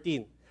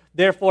 14.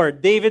 Therefore,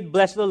 David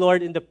blessed the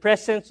Lord in the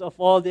presence of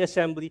all the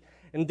assembly,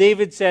 and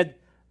David said,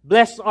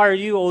 Blessed are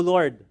you, O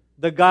Lord,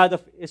 the God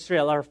of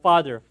Israel, our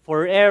Father,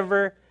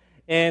 forever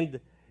and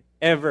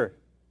ever.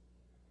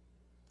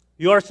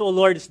 Yours, O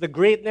Lord, is the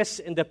greatness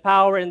and the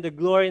power and the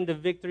glory and the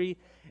victory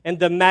and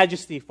the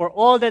majesty. For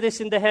all that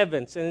is in the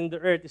heavens and in the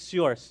earth is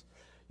yours.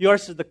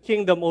 Yours is the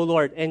kingdom, O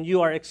Lord, and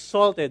you are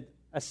exalted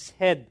as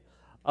head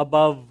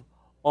above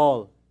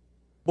all.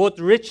 Both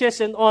riches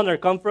and honor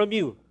come from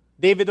you.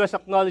 David was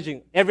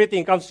acknowledging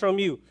everything comes from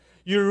you.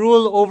 You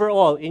rule over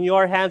all. In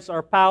your hands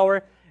are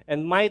power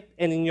and might,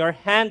 and in your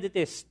hand it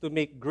is to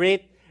make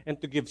great and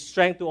to give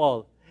strength to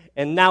all.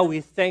 And now we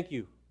thank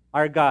you,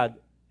 our God,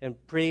 and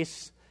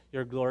praise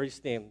your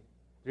glorious name.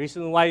 The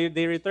reason why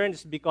they return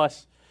is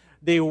because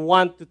they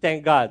want to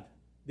thank God.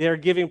 They are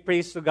giving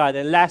praise to God.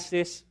 And last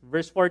is,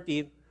 verse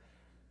 14,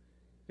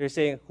 they're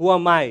saying, Who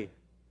am I?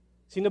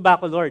 Sino ba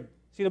ako, Lord?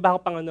 Sino ba ako,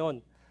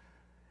 Panginoon?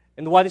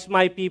 And what is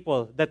my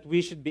people that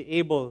we should be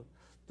able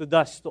to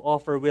thus to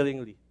offer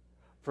willingly?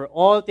 For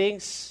all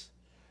things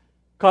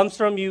comes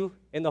from you,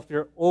 and of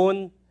your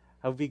own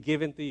have we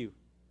given to you.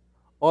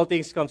 All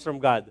things comes from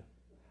God.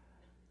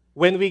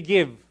 When we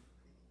give,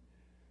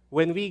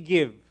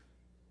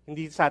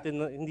 hindi sa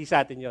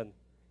atin yon.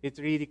 It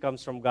really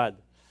comes from God.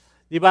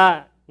 Di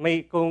ba,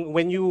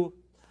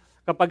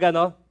 kapag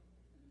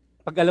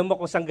alam mo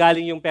kung saan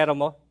galing yung pera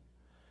mo,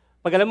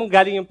 pag alam mo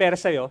galing yung pera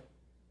sa'yo,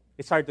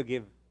 it's hard to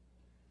give.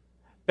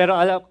 Pero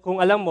kung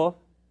alam mo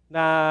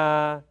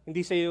na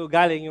hindi sa'yo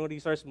galing yung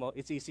resource mo,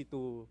 it's easy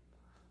to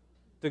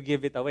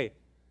give it away.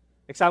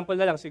 Example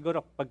na lang siguro,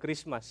 pag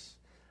Christmas,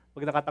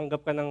 pag nakatanggap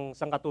ka ng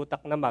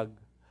sangkatutak na mug,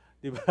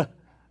 di ba?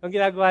 Ang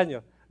ginagawa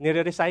nyo,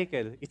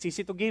 nire-recycle. It's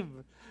easy to give.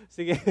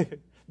 Sige,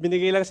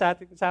 binigay lang sa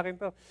akin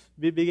to,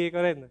 bibigay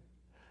ko rin.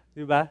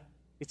 Di ba?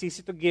 It's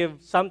easy to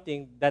give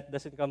something that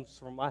doesn't come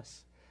from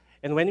us.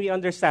 And when we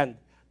understand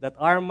that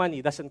our money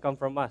doesn't come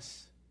from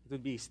us, it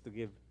will be easy to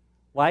give.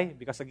 Why?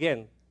 Because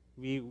again,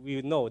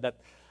 we know that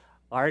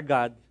our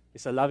God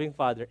is a loving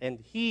Father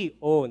and He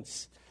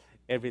owns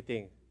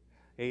everything.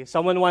 Okay?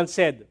 Someone once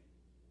said,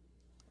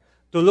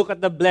 to look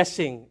at the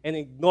blessing and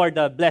ignore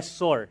the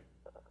blessor,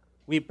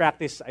 we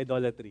practice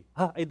idolatry.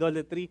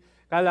 Idolatry?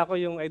 Kala ko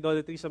yung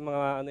idolatry sa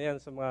mga,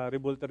 sa mga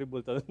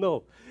rebulto.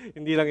 No,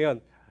 hindi lang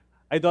yon.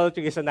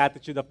 Idolatry is an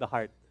attitude of the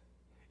heart.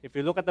 If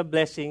you look at the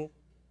blessing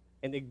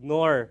and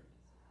ignore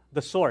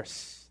the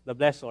source, the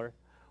blessor,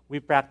 we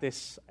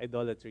practice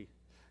idolatry.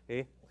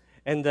 Okay?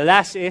 And the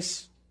last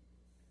is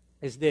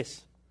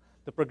this.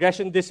 The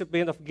progression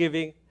discipline of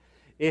giving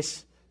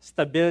is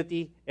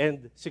stability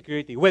and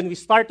security. When we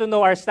start to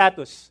know our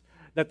status,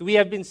 that we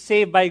have been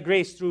saved by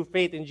grace through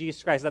faith in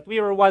Jesus Christ, that we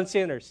were once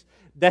sinners,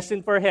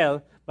 destined for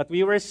hell, but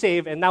we were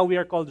saved, and now we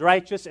are called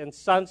righteous and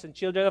sons and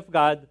children of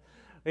God.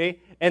 Okay?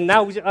 And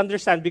now we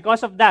understand,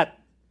 because of that,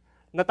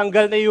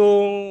 natanggal na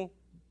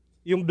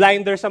yung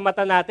blinder sa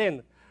mata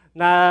natin,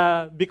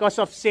 na because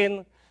of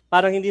sin,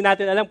 parang hindi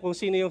natin alam kung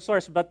sino yung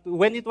source. But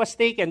when it was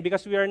taken,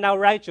 because we are now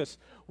righteous,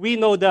 we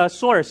know the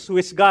source, who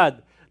is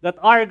God. That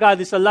our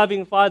God is a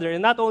loving Father.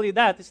 And not only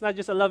that, it's not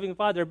just a loving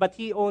Father, but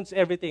He owns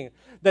everything.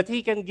 That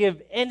He can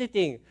give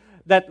anything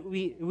that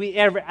we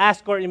ever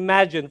ask or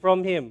imagine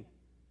from Him.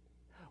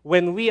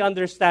 When we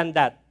understand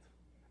that,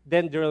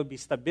 then there will be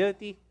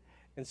stability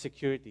and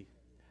security.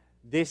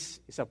 This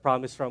is a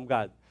promise from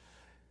God.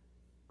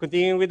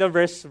 Continuing with the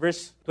verse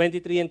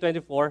 23 and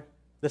 24,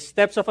 the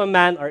steps of a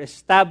man are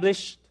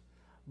established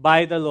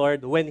by the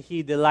Lord when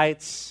he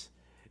delights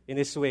in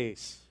His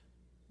ways.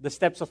 The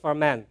steps of a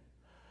man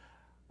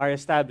are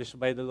established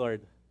by the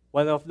Lord.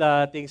 One of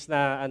the things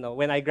na,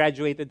 when I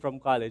graduated from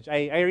college,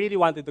 I really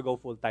wanted to go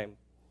full-time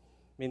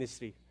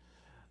ministry.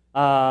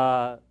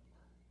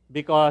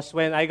 Because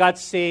when I got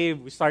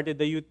saved, we started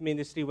the youth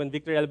ministry. When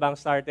Victory Alabang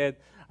started,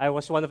 I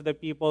was one of the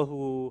people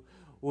who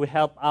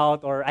helped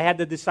out, or I had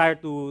the desire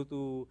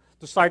to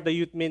start the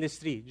youth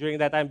ministry during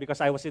that time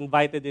because I was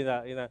invited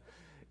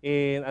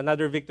in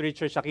another Victory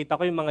Church. Nakita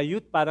ko yung mga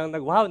youth, parang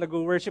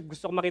nag-worship.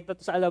 Gusto ko makita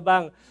to sa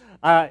Alabang.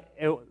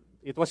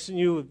 It was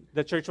new.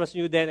 The church was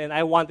new then, and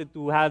I wanted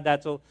to have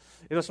that. So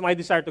it was my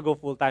desire to go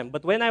full-time.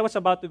 But when I was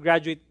about to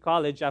graduate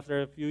college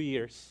after a few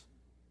years,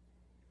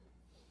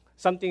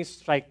 something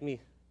struck me.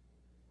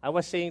 I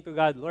was saying to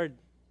God, Lord,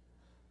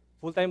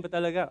 full-time ba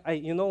talaga?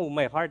 You know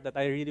my heart that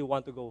I really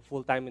want to go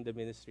full-time in the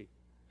ministry.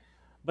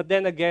 But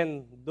then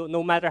again,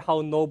 no matter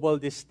how noble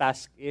this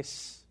task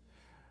is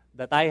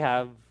that I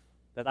have,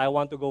 that I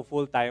want to go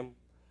full-time,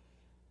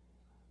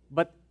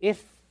 but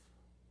if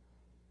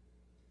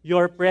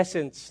your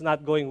presence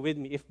not going with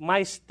me, if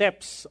my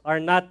steps are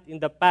not in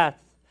the path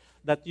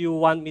that you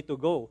want me to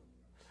go,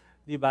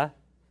 di ba?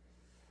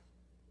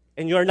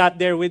 And you're not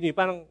there with me,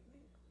 parang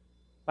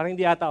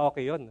hindi ata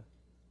okay yun.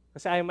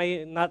 Kasi I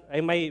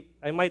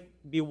might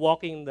be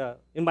walking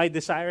in my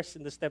desires,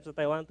 in the steps that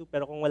I want to,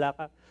 pero kung wala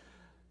ka,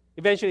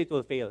 eventually it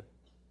will fail.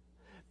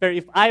 But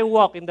if I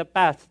walk in the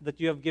path that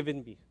you have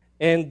given me,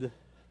 and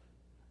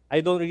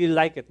I don't really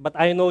like it, but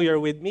I know you're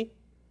with me,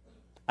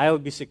 I will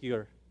be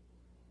secure.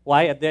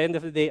 Why? At the end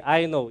of the day,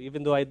 I know,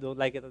 even though I don't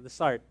like it at the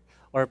start,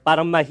 or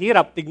parang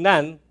mahirap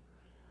tignan,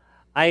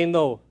 I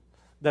know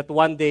that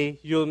one day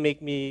you'll make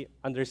me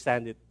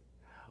understand it.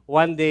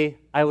 One day,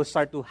 I will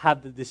start to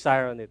have the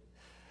desire on it.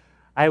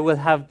 I will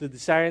have the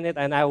desire in it,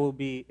 and I will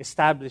be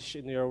established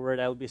in your word.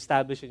 I will be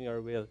established in your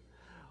will.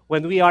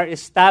 When we are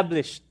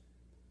established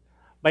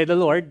by the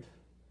Lord,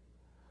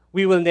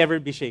 we will never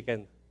be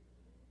shaken.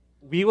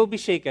 We will be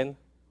shaken,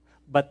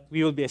 but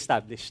we will be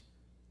established.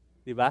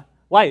 Diba?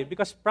 Why?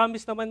 Because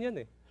promise naman yun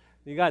eh.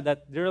 Diba?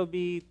 That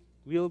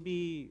we'll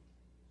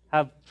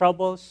have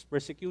troubles,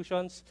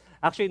 persecutions.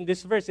 Actually, in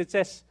this verse, it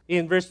says,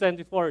 in verse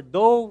 24,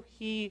 though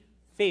he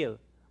fail,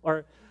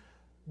 or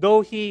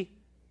though he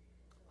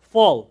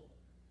fall,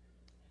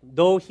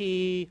 though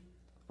he,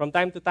 from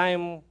time to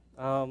time,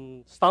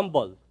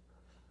 stumble.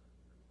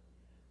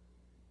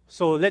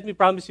 So let me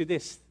promise you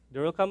this.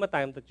 There will come a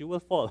time that you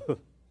will fall.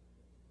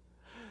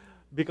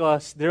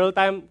 Because there will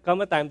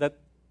come a time that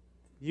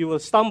you will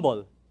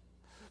stumble.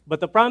 But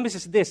the promise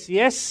is this.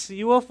 Yes,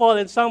 you will fall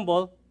and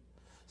stumble.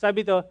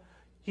 Sabi to,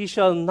 he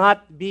shall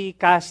not be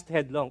cast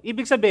headlong.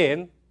 Ibig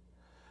sabihin,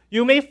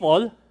 you may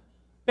fall,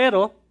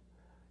 pero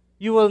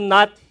you will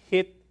not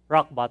hit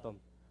rock bottom.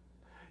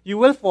 You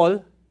will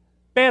fall,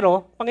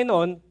 pero,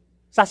 Panginoon,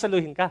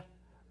 sasaluhin ka.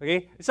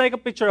 Okay? It's like a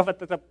picture of a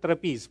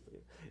trapeze.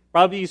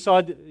 Probably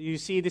you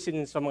see this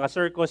in some mga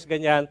circus,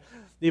 ganyan.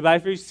 Diba?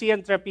 If you see a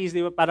trapeze,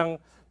 diba, parang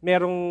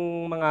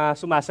merong mga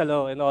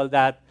sumasalo and all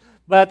that.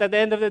 But at the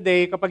end of the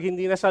day, kapag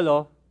hindi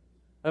nasalo,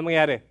 ano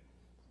mangyari?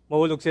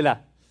 Mahulog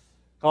sila.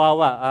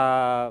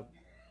 Kawawa,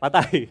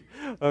 patay.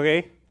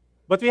 Okay?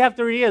 But we have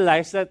to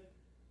realize that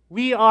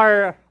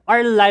our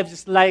lives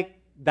is like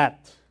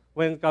that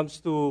when it comes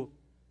to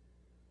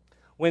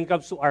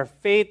our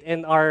faith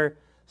and our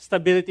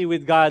stability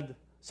with God.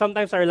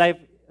 Sometimes our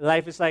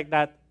life is like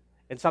that,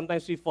 and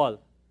sometimes we fall.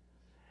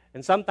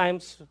 And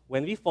sometimes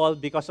when we fall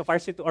because of our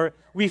situation, or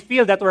we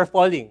feel that we're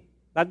falling,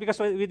 not because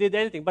we did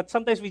anything, but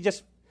sometimes we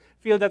just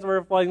feel that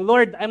we're falling.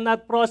 Lord, I'm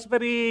not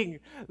prospering.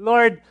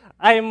 Lord,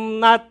 I'm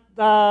not,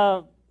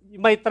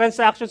 my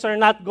transactions are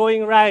not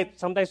going right.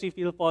 Sometimes we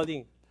feel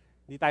falling.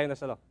 Hindi tayo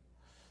nasalo.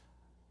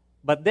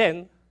 But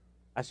then,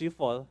 as you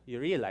fall, you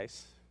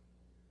realize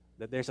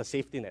that there's a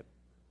safety net.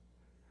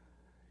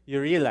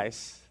 You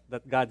realize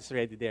that God's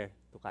ready there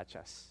to catch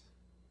us.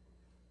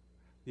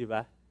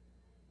 Diba?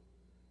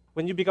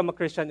 When you become a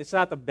Christian, it's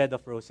not a bed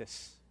of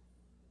roses.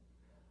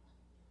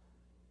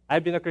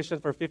 I've been a Christian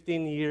for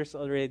 15 years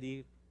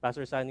already.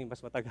 Pastor Sunny,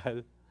 mas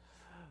matagal.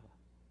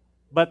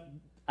 But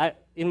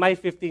in my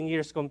 15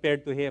 years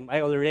compared to him,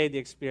 I already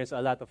experienced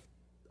a lot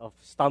of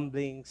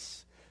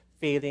stumblings,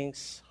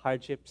 failings,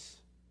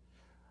 hardships.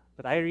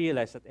 But I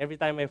realized that every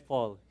time I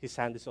fall, his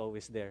hand is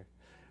always there,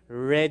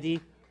 ready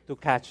to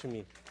catch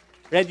me,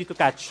 ready to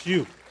catch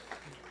you.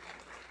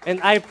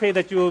 And I pray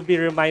that you will be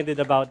reminded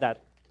about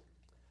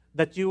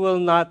that you will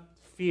not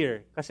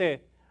fear. Kasi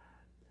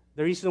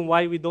the reason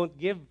why we don't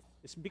give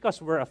is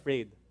because we're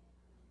afraid.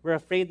 We're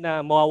afraid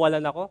na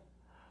mawawalan ako.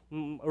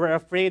 We're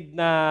afraid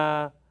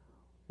na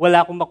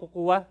wala akong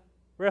makukuha.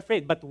 We're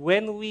afraid. But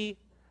when we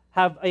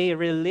have a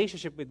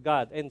relationship with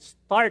God and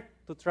start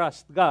to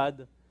trust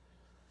God,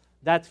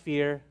 that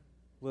fear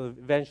will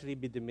eventually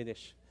be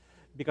diminished.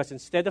 Because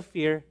instead of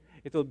fear,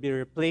 it will be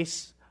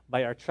replaced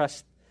by our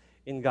trust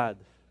in God.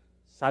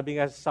 Sabi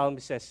nga sa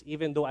psalmist says,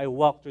 even though I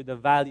walk through the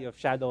valley of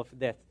shadow of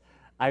death,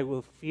 I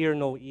will fear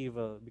no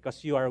evil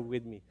because you are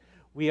with me.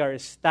 We are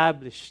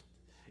established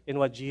in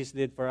what Jesus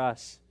did for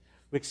us.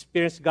 We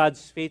experience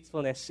God's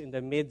faithfulness in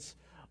the midst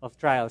of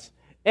trials.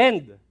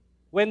 And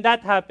when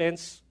that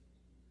happens,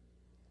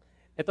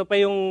 ito pa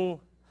yung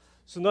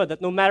sunod,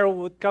 that no matter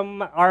what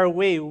come our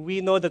way, we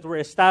know that we're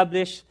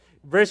established.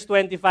 Verse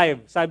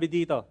 25, sabi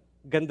dito,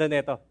 ganda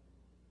neto.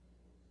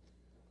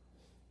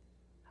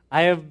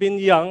 I have been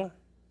young,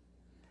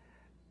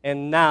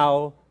 and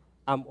now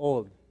I'm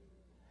old.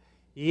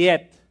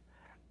 Yet,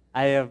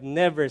 I have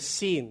never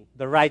seen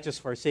the righteous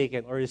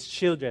forsaken or his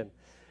children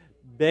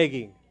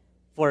begging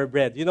for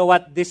bread. You know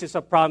what? This is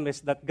a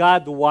promise that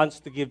God wants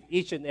to give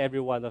each and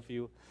every one of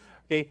you.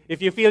 Okay?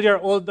 If you feel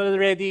you're old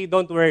already,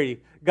 don't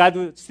worry.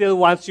 God still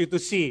wants you to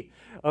see,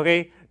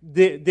 okay,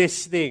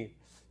 this thing.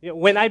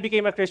 When I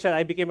became a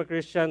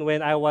Christian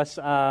when I was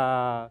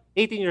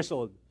 18 years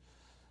old.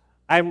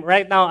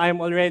 Right now,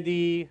 I'm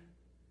already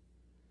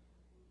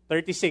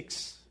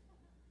 36.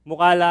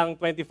 Mukha lang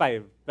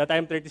 25, but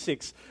I'm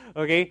 36.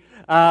 Okay?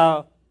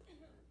 I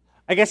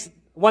guess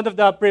one of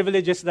the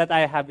privileges that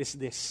I have is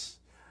this.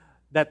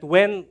 That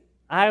when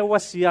I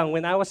was young,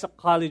 when I was a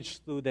college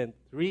student,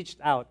 reached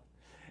out,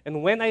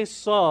 and when I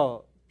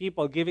saw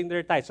people giving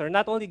their tithes, or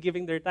not only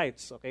giving their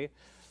tithes, okay,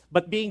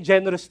 but being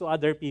generous to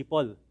other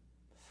people,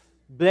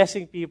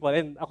 blessing people,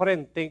 and ako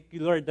rin, thank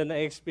you Lord na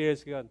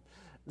na-experience ko yun,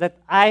 that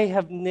I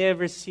have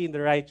never seen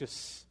the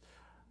righteous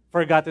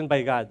forgotten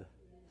by God.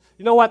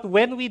 You know what?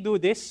 When we do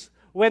this,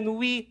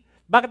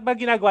 bakit ba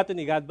ginagawa ito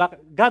ni God?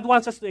 God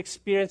wants us to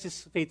experience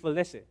His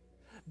faithfulness.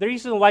 The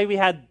reason why we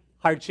had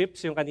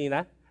hardships, yung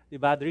kanina,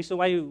 diba? The reason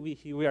why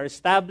we are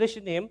established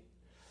in Him,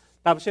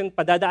 tapos yun,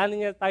 padadaanan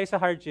niya tayo sa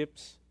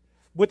hardships,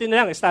 buti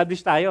na lang,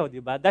 established tayo,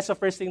 diba? That's the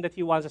first thing that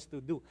He wants us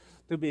to do,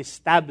 to be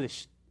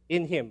established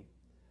in Him.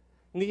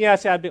 Hindi niya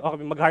sabi,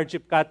 okay,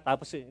 mag-hardship ka,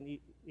 tapos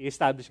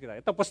i-establish ka na.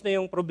 Tapos na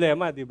yung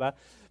problema, diba?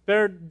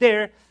 Pero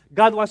there,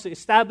 God wants to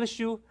establish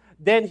you,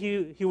 then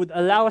He would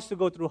allow us to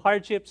go through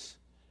hardships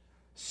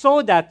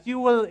so that you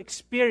will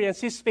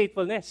experience His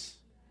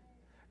faithfulness.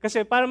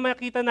 Kasi para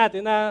makita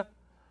natin na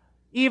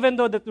even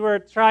though that there were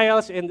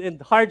trials and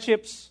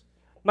hardships,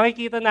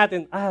 makikita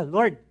natin,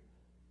 Lord,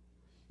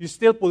 you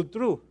still pulled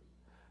through.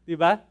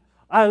 Diba?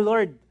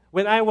 Lord,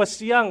 when I was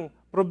young,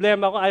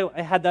 problema ko,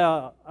 I had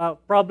a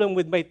problem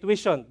with my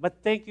tuition. But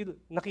thank you,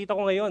 nakita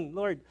ko ngayon,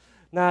 Lord,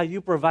 na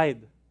you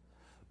provide.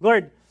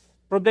 Lord,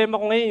 problema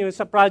ko ngayon yung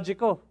sa project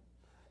ko.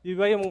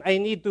 Diba yung I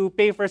need to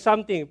pay for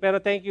something, pero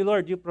thank you,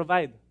 Lord, you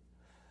provide.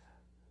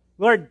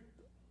 Lord,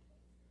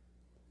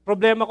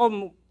 problema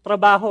ko,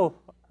 trabaho.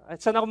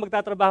 Saan ako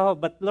magtatrabaho?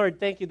 But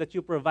Lord, thank you that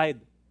you provide.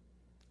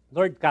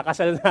 Lord,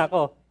 kakasal na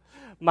ako.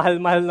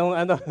 Mahal-mahal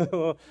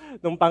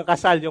nung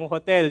pangkasal, yung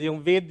hotel, yung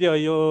video,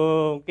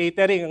 yung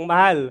catering, ang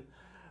mahal.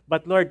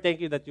 But Lord, thank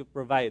you that you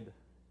provide.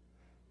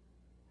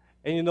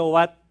 And you know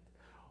what?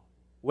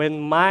 When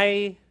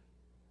my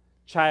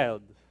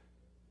child,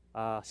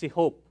 si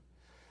Hope,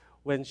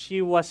 when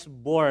she was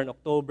born,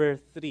 October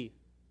 3,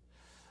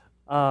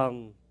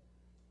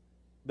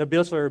 the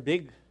bills were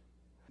big.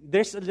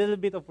 There's a little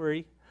bit of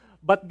worry.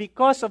 But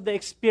because of the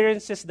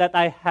experiences that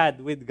I had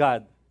with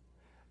God,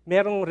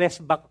 merong rest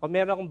back ako,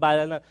 meron akong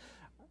bala na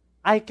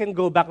I can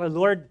go back na,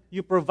 Lord,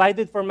 you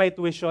provided for my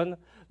tuition.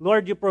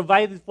 Lord, you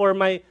provided for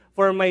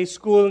my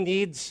school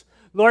needs.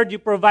 Lord, you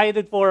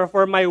provided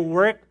for my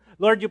work.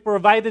 Lord, you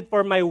provided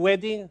for my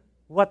wedding.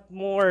 What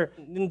more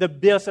in the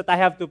bills that I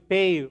have to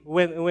pay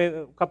when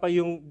kapag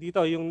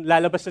yung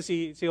lalabas na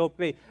si Hope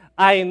Clay,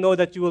 I know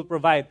that you will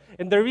provide.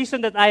 And the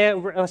reason that I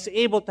was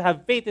able to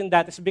have faith in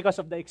that is because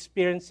of the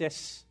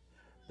experiences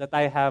that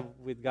I have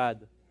with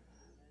God.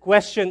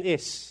 Question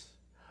is,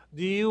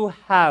 do you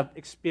have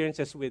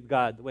experiences with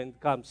God when it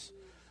comes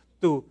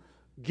to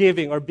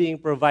giving or being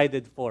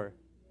provided for?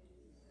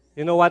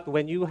 You know what?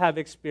 When you have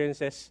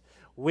experiences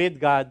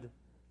with God,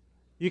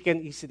 you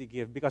can easily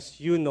give because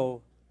you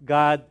know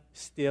God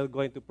is still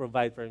going to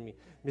provide for me.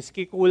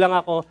 Miski kulang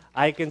ako,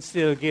 I can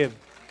still give.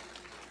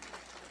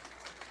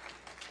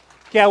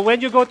 Kaya when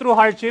you go through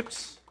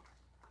hardships,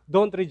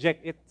 don't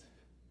reject it.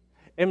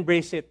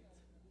 Embrace it.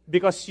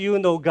 Because you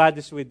know God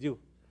is with you.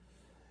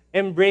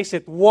 Embrace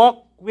it.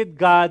 Walk with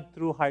God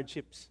through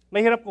hardships.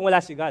 Mahirap kung wala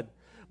si God.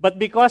 But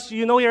because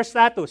you know your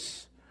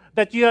status,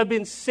 that you have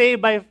been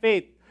saved by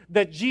faith,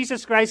 that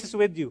Jesus Christ is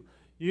with you,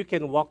 you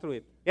can walk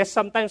through it. Yes,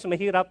 sometimes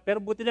mahirap, pero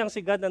buti lang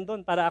si God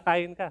nandun para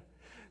akayin ka.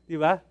 Di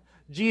ba?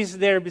 Jesus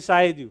there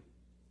beside you.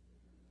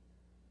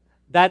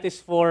 That is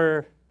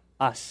for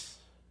us.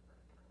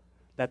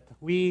 That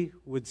we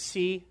would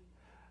see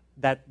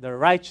that the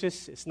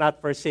righteous is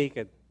not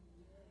forsaken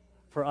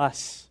for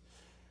us.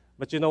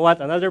 But you know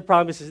what? Another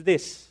promise is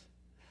this,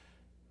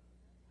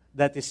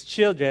 that his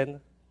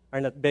children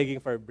are not begging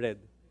for bread.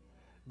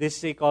 This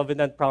is a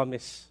covenant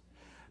promise.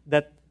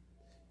 That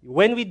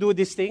when we do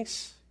these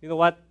things, you know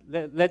what?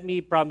 Let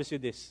me promise you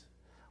this.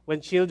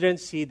 When children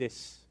see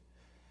this,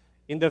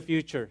 in the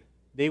future,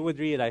 they would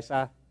realize,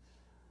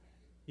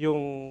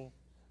 yung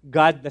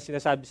God na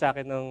sinasabi sa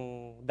akin ng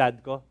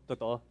dad ko,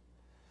 totoo.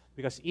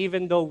 Because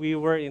even though we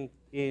were in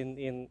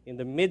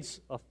the midst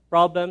of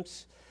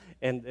problems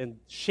and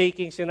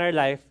shakings in our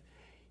life,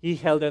 he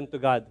held on to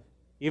God.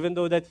 Even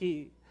though that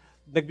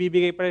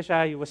nagbibigay pa rin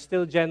siya, he was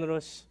still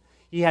generous.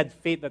 He had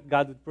faith that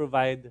God would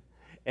provide.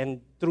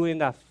 And true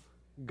enough,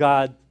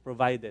 God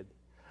provided.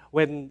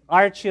 When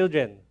our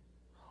children,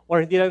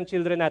 or hindi lang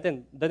children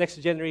natin, the next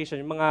generation,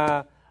 yung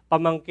mga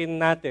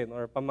pamangkin natin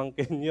or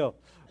pamangkin nyo,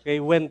 okay,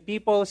 when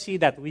people see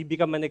that, we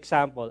become an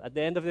example. At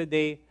the end of the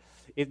day,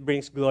 it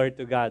brings glory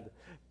to God.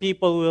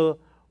 People will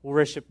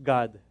worship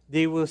God.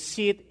 They will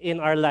see it in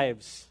our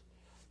lives,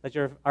 that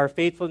our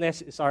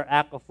faithfulness is our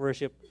act of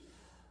worship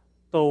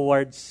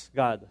towards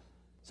God.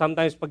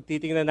 Sometimes pag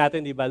titingnan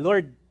natin, di ba,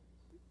 Lord,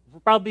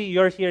 probably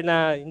you're here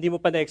na hindi mo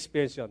pa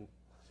na-experience yun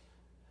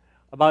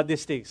about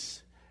these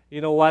things. You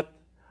know what?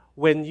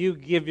 When you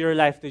give your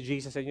life to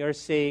Jesus and you're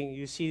saying,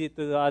 you see it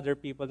to the other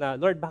people na,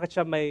 Lord, bakit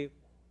siya may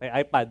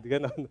iPad?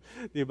 Ganon.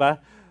 Di ba?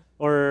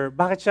 Or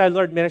bakit siya,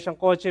 Lord, meron siyang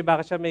kotse,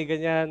 bakit siya may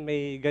ganyan,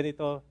 may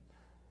ganito?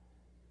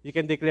 You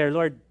can declare,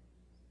 Lord,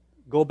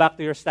 go back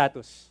to your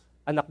status.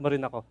 Anak mo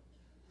rin ako.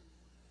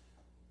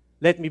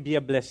 Let me be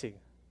a blessing.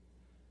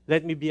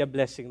 Let me be a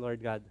blessing,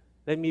 Lord God.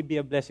 Let me be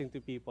a blessing to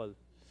people.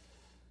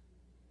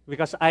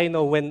 Because I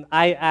know when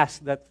I ask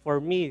that for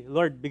me,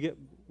 Lord,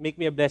 make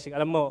me a blessing,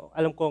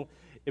 alam kong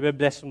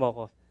i-bless mo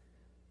ako.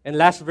 And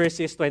last verse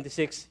is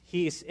 26,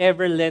 He is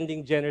ever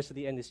lending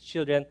generously and His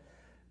children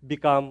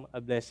become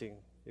a blessing.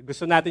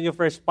 Gusto natin yung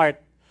first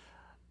part.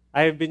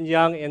 I have been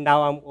young and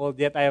now I'm old,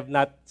 yet I have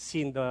not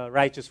seen the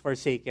righteous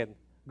forsaken.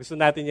 Gusto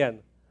natin yan.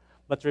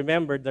 But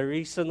remember, the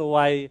reason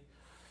why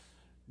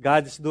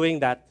God is doing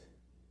that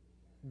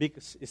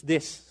is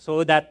this,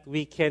 so that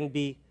we can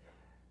be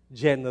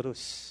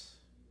generous.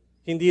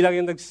 Hindi lang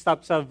yung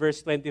nag-stop sa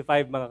verse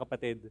 25, mga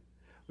kapatid.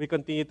 We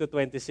continue to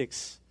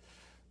 26.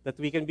 That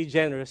we can be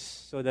generous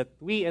so that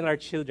we and our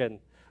children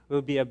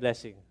will be a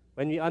blessing.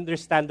 When we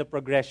understand the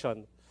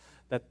progression,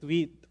 that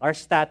our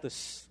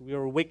status, we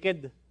were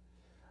wicked,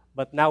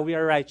 but now we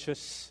are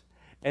righteous,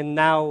 and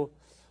now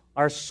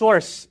our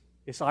source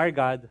is our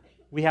God.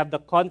 We have the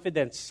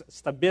confidence,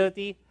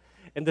 stability,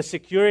 and the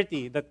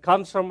security that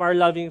comes from our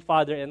loving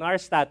Father and our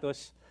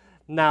status.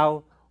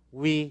 Now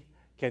we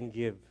can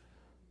give.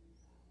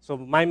 So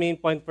my main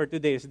point for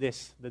today is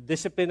this. The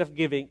discipline of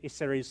giving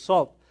is a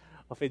result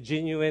of a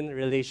genuine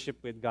relationship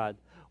with God.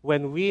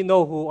 When we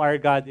know who our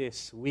God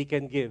is, we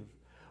can give.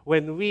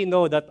 When we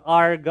know that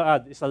our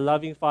God is a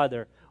loving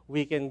Father,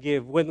 we can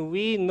give. When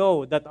we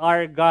know that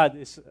our God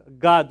is a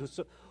God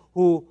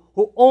who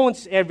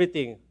owns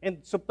everything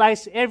and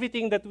supplies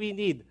everything that we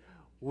need,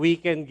 we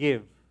can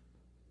give.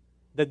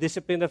 The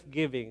discipline of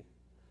giving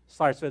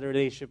starts with a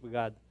relationship with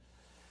God.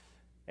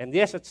 And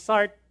yes, it's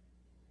hard.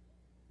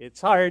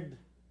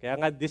 Kaya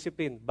nga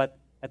discipline. But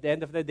at the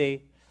end of the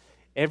day,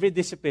 every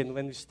discipline,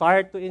 when you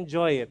start to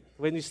enjoy it,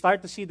 when you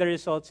start to see the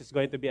results, it's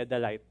going to be a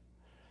delight.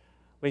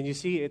 When you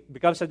see it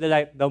becomes a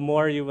delight, the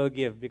more you will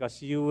give,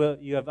 because you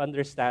have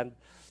understand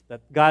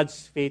that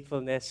God's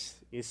faithfulness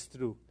is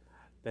true,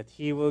 that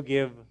He will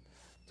give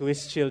to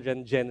His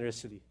children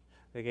generously.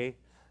 Okay?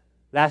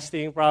 Last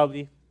thing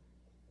probably,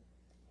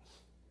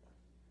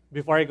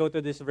 before I go to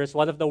this verse,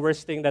 one of the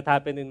worst things that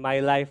happened in my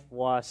life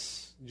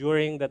was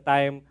during the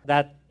time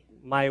that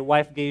my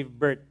wife gave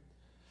birth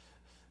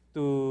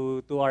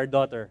to our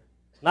daughter.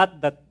 Not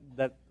that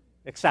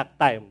exact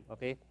time,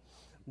 okay?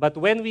 But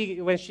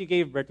when she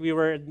gave birth, we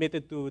were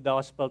admitted to the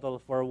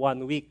hospital for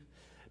 1 week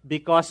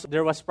because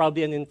there was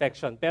probably an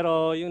infection.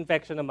 Pero yung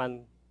infection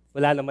naman,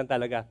 wala naman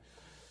talaga.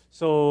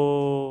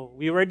 So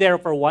we were there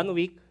for 1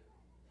 week.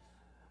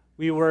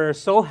 We were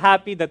so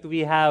happy that we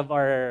have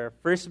our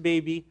first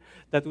baby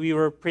that we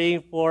were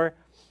praying for.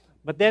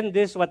 But then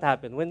this is what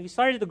happened. When we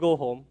started to go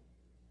home,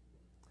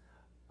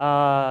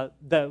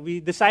 we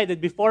decided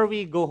before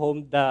we go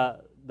home the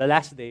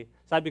last day,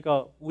 sabi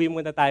ko, uwi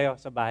muna tayo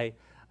sa bahay.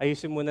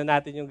 Ayusin muna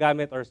natin yung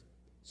gamit or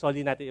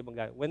soli natin yung ibang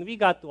gamit. When we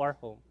got to our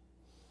home,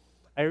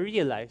 I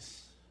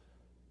realized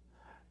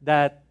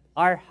that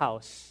our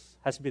house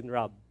has been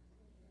robbed.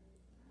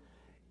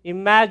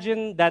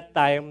 Imagine that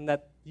time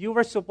that you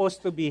were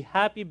supposed to be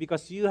happy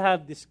because you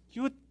have this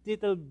cute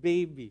little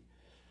baby.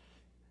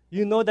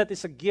 You know that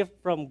it's a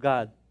gift from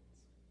God.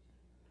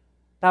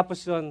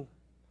 Tapos yun,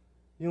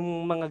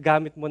 yung mga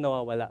gamit mo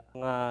nawawala.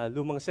 Mga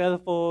lumang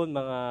cellphone,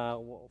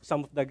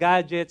 some of the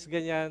gadgets,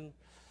 ganyan.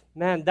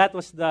 Man, that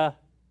was the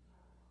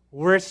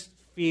worst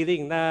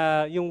feeling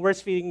yung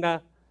worst feeling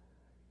na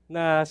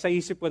sa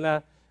isip ko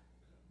na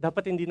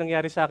dapat hindi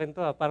nangyari sa akin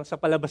to. Parang sa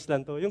palabas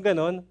lang to. Yung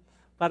ganon,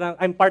 parang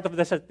I'm part of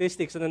the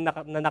statistics na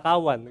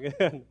nanakawan.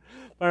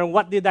 Parang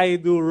what did I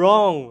do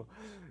wrong?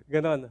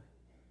 Ganon.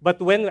 But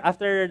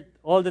after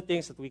all the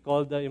things that we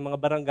called yung mga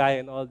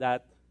barangay and all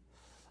that,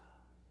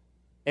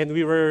 and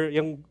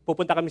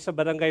pupunta kami sa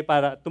barangay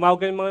para,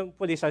 tumawag yung mga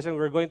police, saying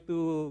we're going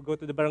to go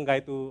to the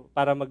barangay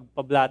para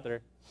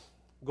magpa-blatter.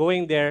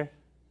 Going there,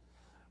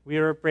 we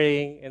were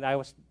praying and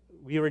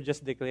we were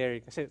just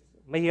declaring. Kasi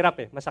mahirap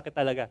masakit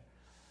talaga.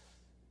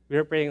 We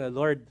were praying,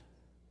 Lord,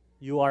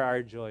 you are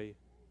our joy.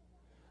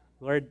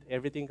 Lord,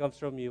 everything comes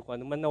from you.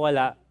 Kung ano man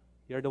nawala,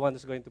 you're the one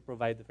who's going to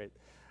provide for it.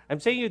 I'm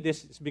saying you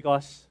this is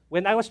because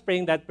when I was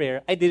praying that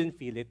prayer, I didn't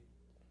feel it.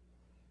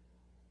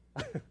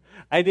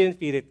 I didn't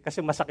feel it kasi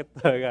masakit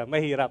talaga,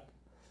 mahirap.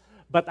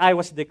 But I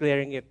was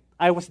declaring it.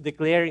 I was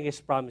declaring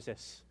His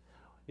promises.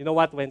 You know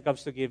what? When it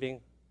comes to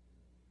giving,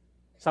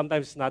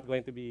 sometimes it's not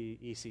going to be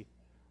easy.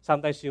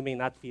 Sometimes you may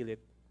not feel it.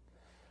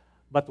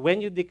 But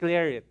when you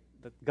declare it,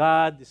 that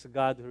God is a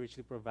God who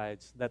richly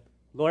provides, that,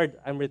 Lord,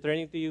 I'm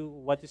returning to you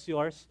what is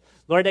yours.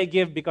 Lord, I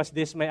give because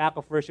this is my act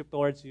of worship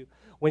towards you.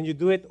 When you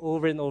do it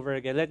over and over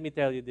again, let me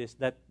tell you this,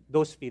 that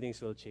those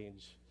feelings will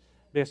change.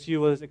 Because you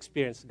will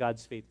experience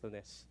God's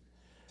faithfulness.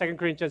 2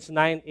 Corinthians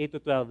 9,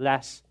 8-12,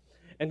 last.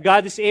 And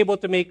God is able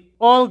to make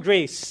all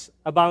grace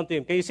abound to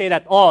him. Can you say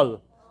that?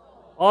 All.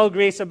 All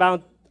grace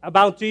abound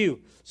to you.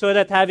 So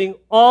that having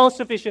all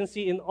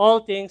sufficiency in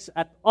all things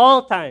at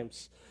all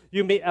times,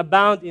 you may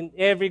abound in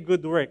every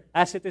good work.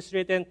 As it is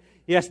written,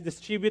 He has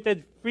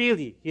distributed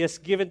freely. He has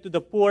given to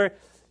the poor.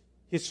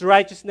 His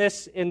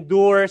righteousness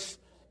endures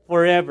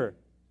forever.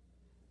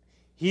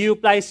 He who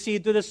applies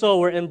seed to the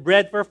sower and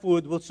bread for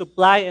food will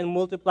supply and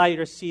multiply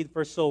your seed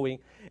for sowing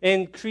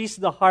and increase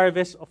the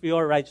harvest of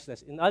your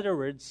righteousness. In other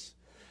words,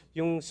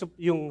 yung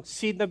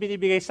seed na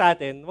binibigay sa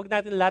atin, wag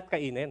natin lahat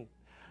kainin.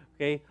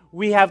 Okay?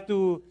 We have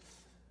to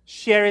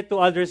share it to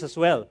others as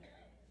well.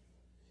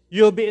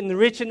 You'll be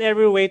enriched in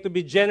every way, to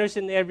be generous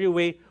in every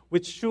way,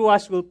 which through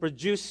us will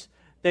produce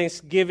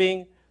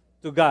thanksgiving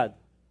to God.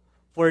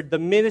 For the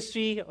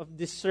ministry of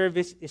this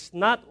service is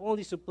not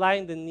only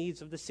supplying the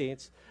needs of the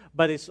saints,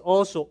 but it's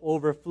also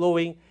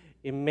overflowing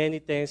in many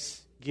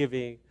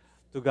thanksgiving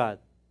to God.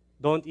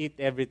 Don't eat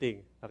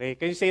everything. Okay?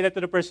 Can you say that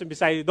to the person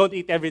beside you? Don't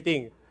eat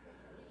everything.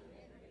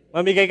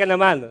 Mamigay ka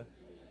naman.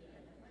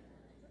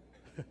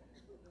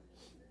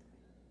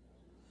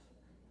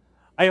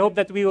 I hope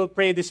that we will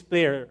pray this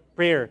prayer.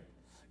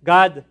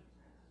 God,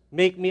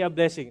 make me a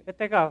blessing.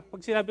 Teka,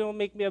 pag sinabi mo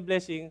make me a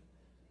blessing,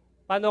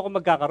 paano ako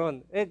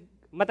magkakaroon?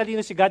 Matalino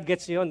si God,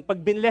 gets niyo yun. Pag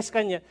binless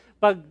ka niya,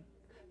 pag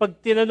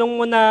tinanong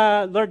mo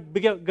na, Lord,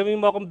 gawin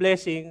mo akong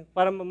blessing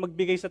para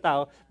magbigay sa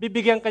tao,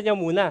 bibigyan ka niya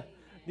muna.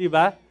 Di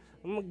ba?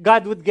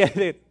 God would get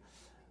it.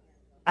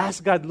 Ask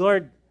God,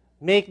 Lord,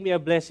 make me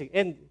a blessing.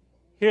 And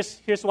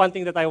here's one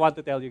thing that I want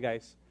to tell you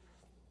guys.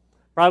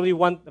 Probably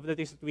one of the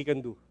things that we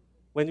can do.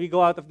 When we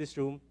go out of this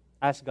room,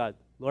 ask God,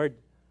 Lord,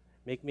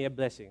 make me a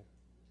blessing.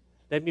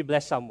 Let me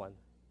bless someone.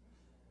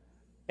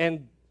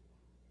 And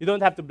you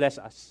don't have to bless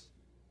us.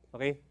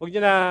 Okay? Wag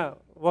na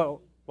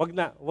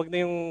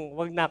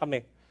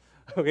kami.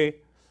 Okay?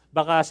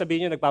 Baka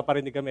sabihin niyo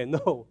nagpaparinig kami.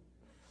 No.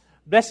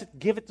 Bless it,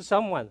 give it to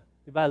someone.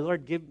 Diba?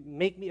 Lord,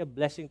 make me a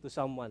blessing to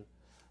someone.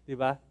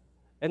 Diba?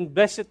 And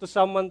bless it to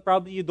someone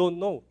probably you don't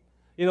know.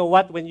 You know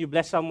what? When you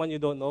bless someone you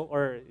don't know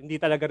or hindi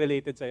talaga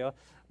related sa'yo,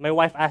 my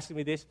wife asked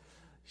me this.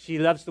 She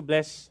loves to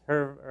bless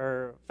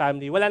her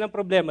family. Wala nang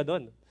problema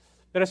doon.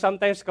 Pero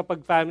sometimes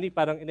kapag family,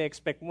 parang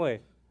ina-expect mo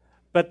eh.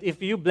 But if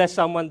you bless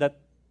someone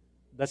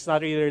that's not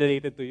really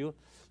related to you,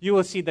 you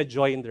will see the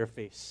joy in their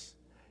face.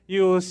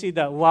 You will see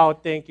the, wow,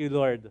 thank you,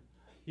 Lord.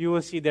 You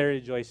will see their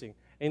rejoicing.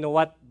 And you know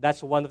what?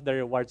 That's one of the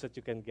rewards that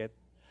you can get.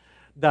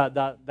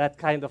 That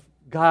kind of,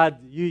 God,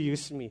 you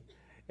use me.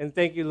 And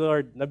thank you,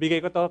 Lord.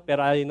 Nabigay ko to,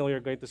 pero I know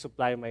you're going to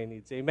supply my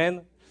needs.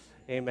 Amen?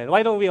 Amen.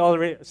 Why don't we all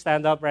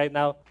stand up right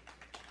now?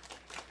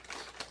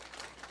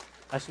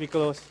 As we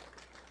close.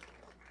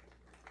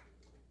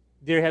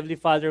 Dear Heavenly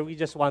Father, we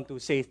just want to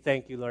say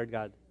thank you, Lord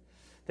God.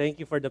 Thank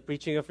you for the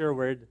preaching of your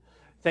word.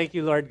 Thank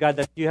you, Lord God,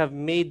 that you have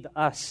made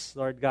us,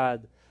 Lord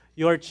God,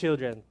 your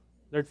children.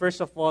 Lord, first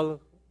of all,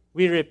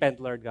 we repent,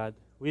 Lord God.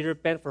 We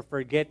repent for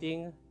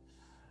forgetting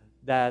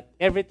that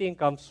everything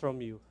comes from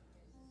you.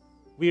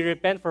 We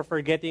repent for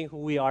forgetting who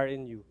we are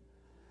in you,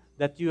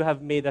 that you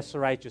have made us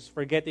righteous,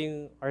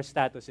 forgetting our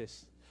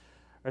statuses.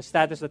 Our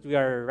status that we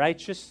are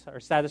righteous, our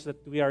status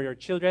that we are your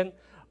children,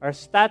 our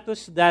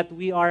status that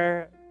we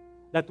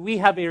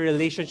have a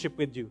relationship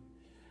with you.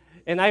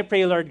 And I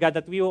pray, Lord God,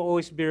 that we will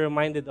always be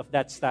reminded of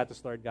that status,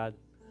 Lord God.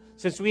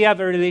 Since we have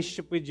a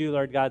relationship with you,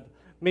 Lord God,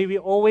 may we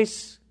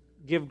always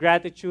give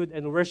gratitude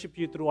and worship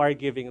you through our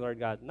giving, Lord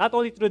God. Not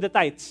only through the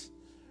tithes,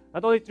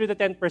 not only through the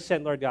 10%,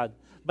 Lord God,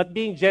 but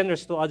being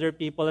generous to other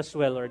people as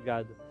well, Lord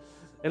God.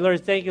 And Lord,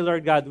 thank you,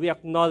 Lord God. We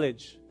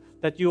acknowledge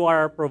that you are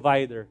our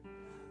provider.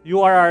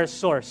 You are our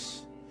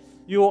source.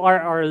 You are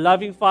our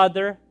loving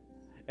Father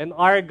and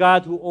our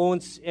God who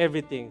owns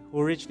everything,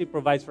 who richly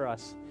provides for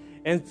us.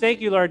 And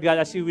thank you, Lord God,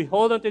 as we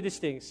hold on to these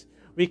things.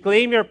 We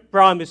claim your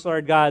promise,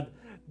 Lord God,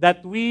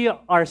 that we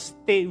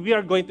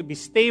are going to be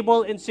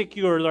stable and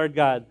secure, Lord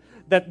God.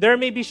 That there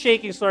may be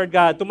shakings, Lord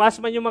God. Tumaas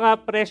man yung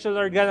mga presyo,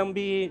 Lord God, ang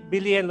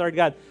bilihin, Lord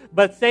God.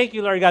 But thank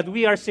you, Lord God.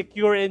 We are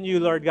secure in you,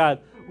 Lord God.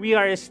 We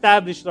are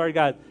established, Lord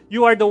God.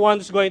 You are the one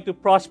who's going to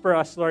prosper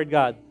us, Lord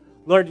God.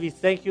 Lord, we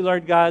thank you,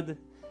 Lord God,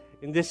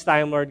 in this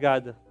time, Lord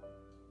God.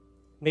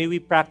 May we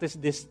practice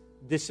this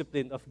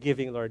discipline of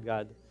giving, Lord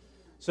God,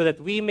 so that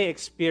we may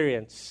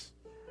experience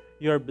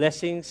your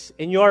blessings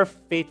and your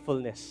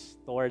faithfulness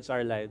towards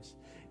our lives.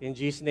 In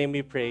Jesus' name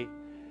we pray.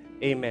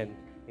 Amen.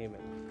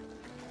 Amen.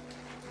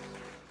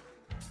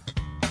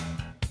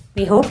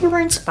 We hope you were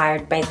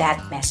inspired by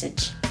that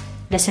message.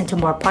 Listen to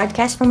more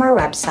podcasts from our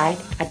website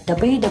at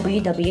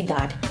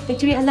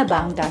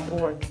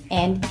www.victoryalabang.org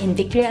and in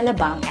Victory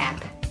Alabang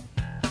app.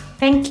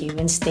 Thank you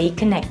and stay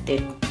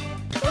connected.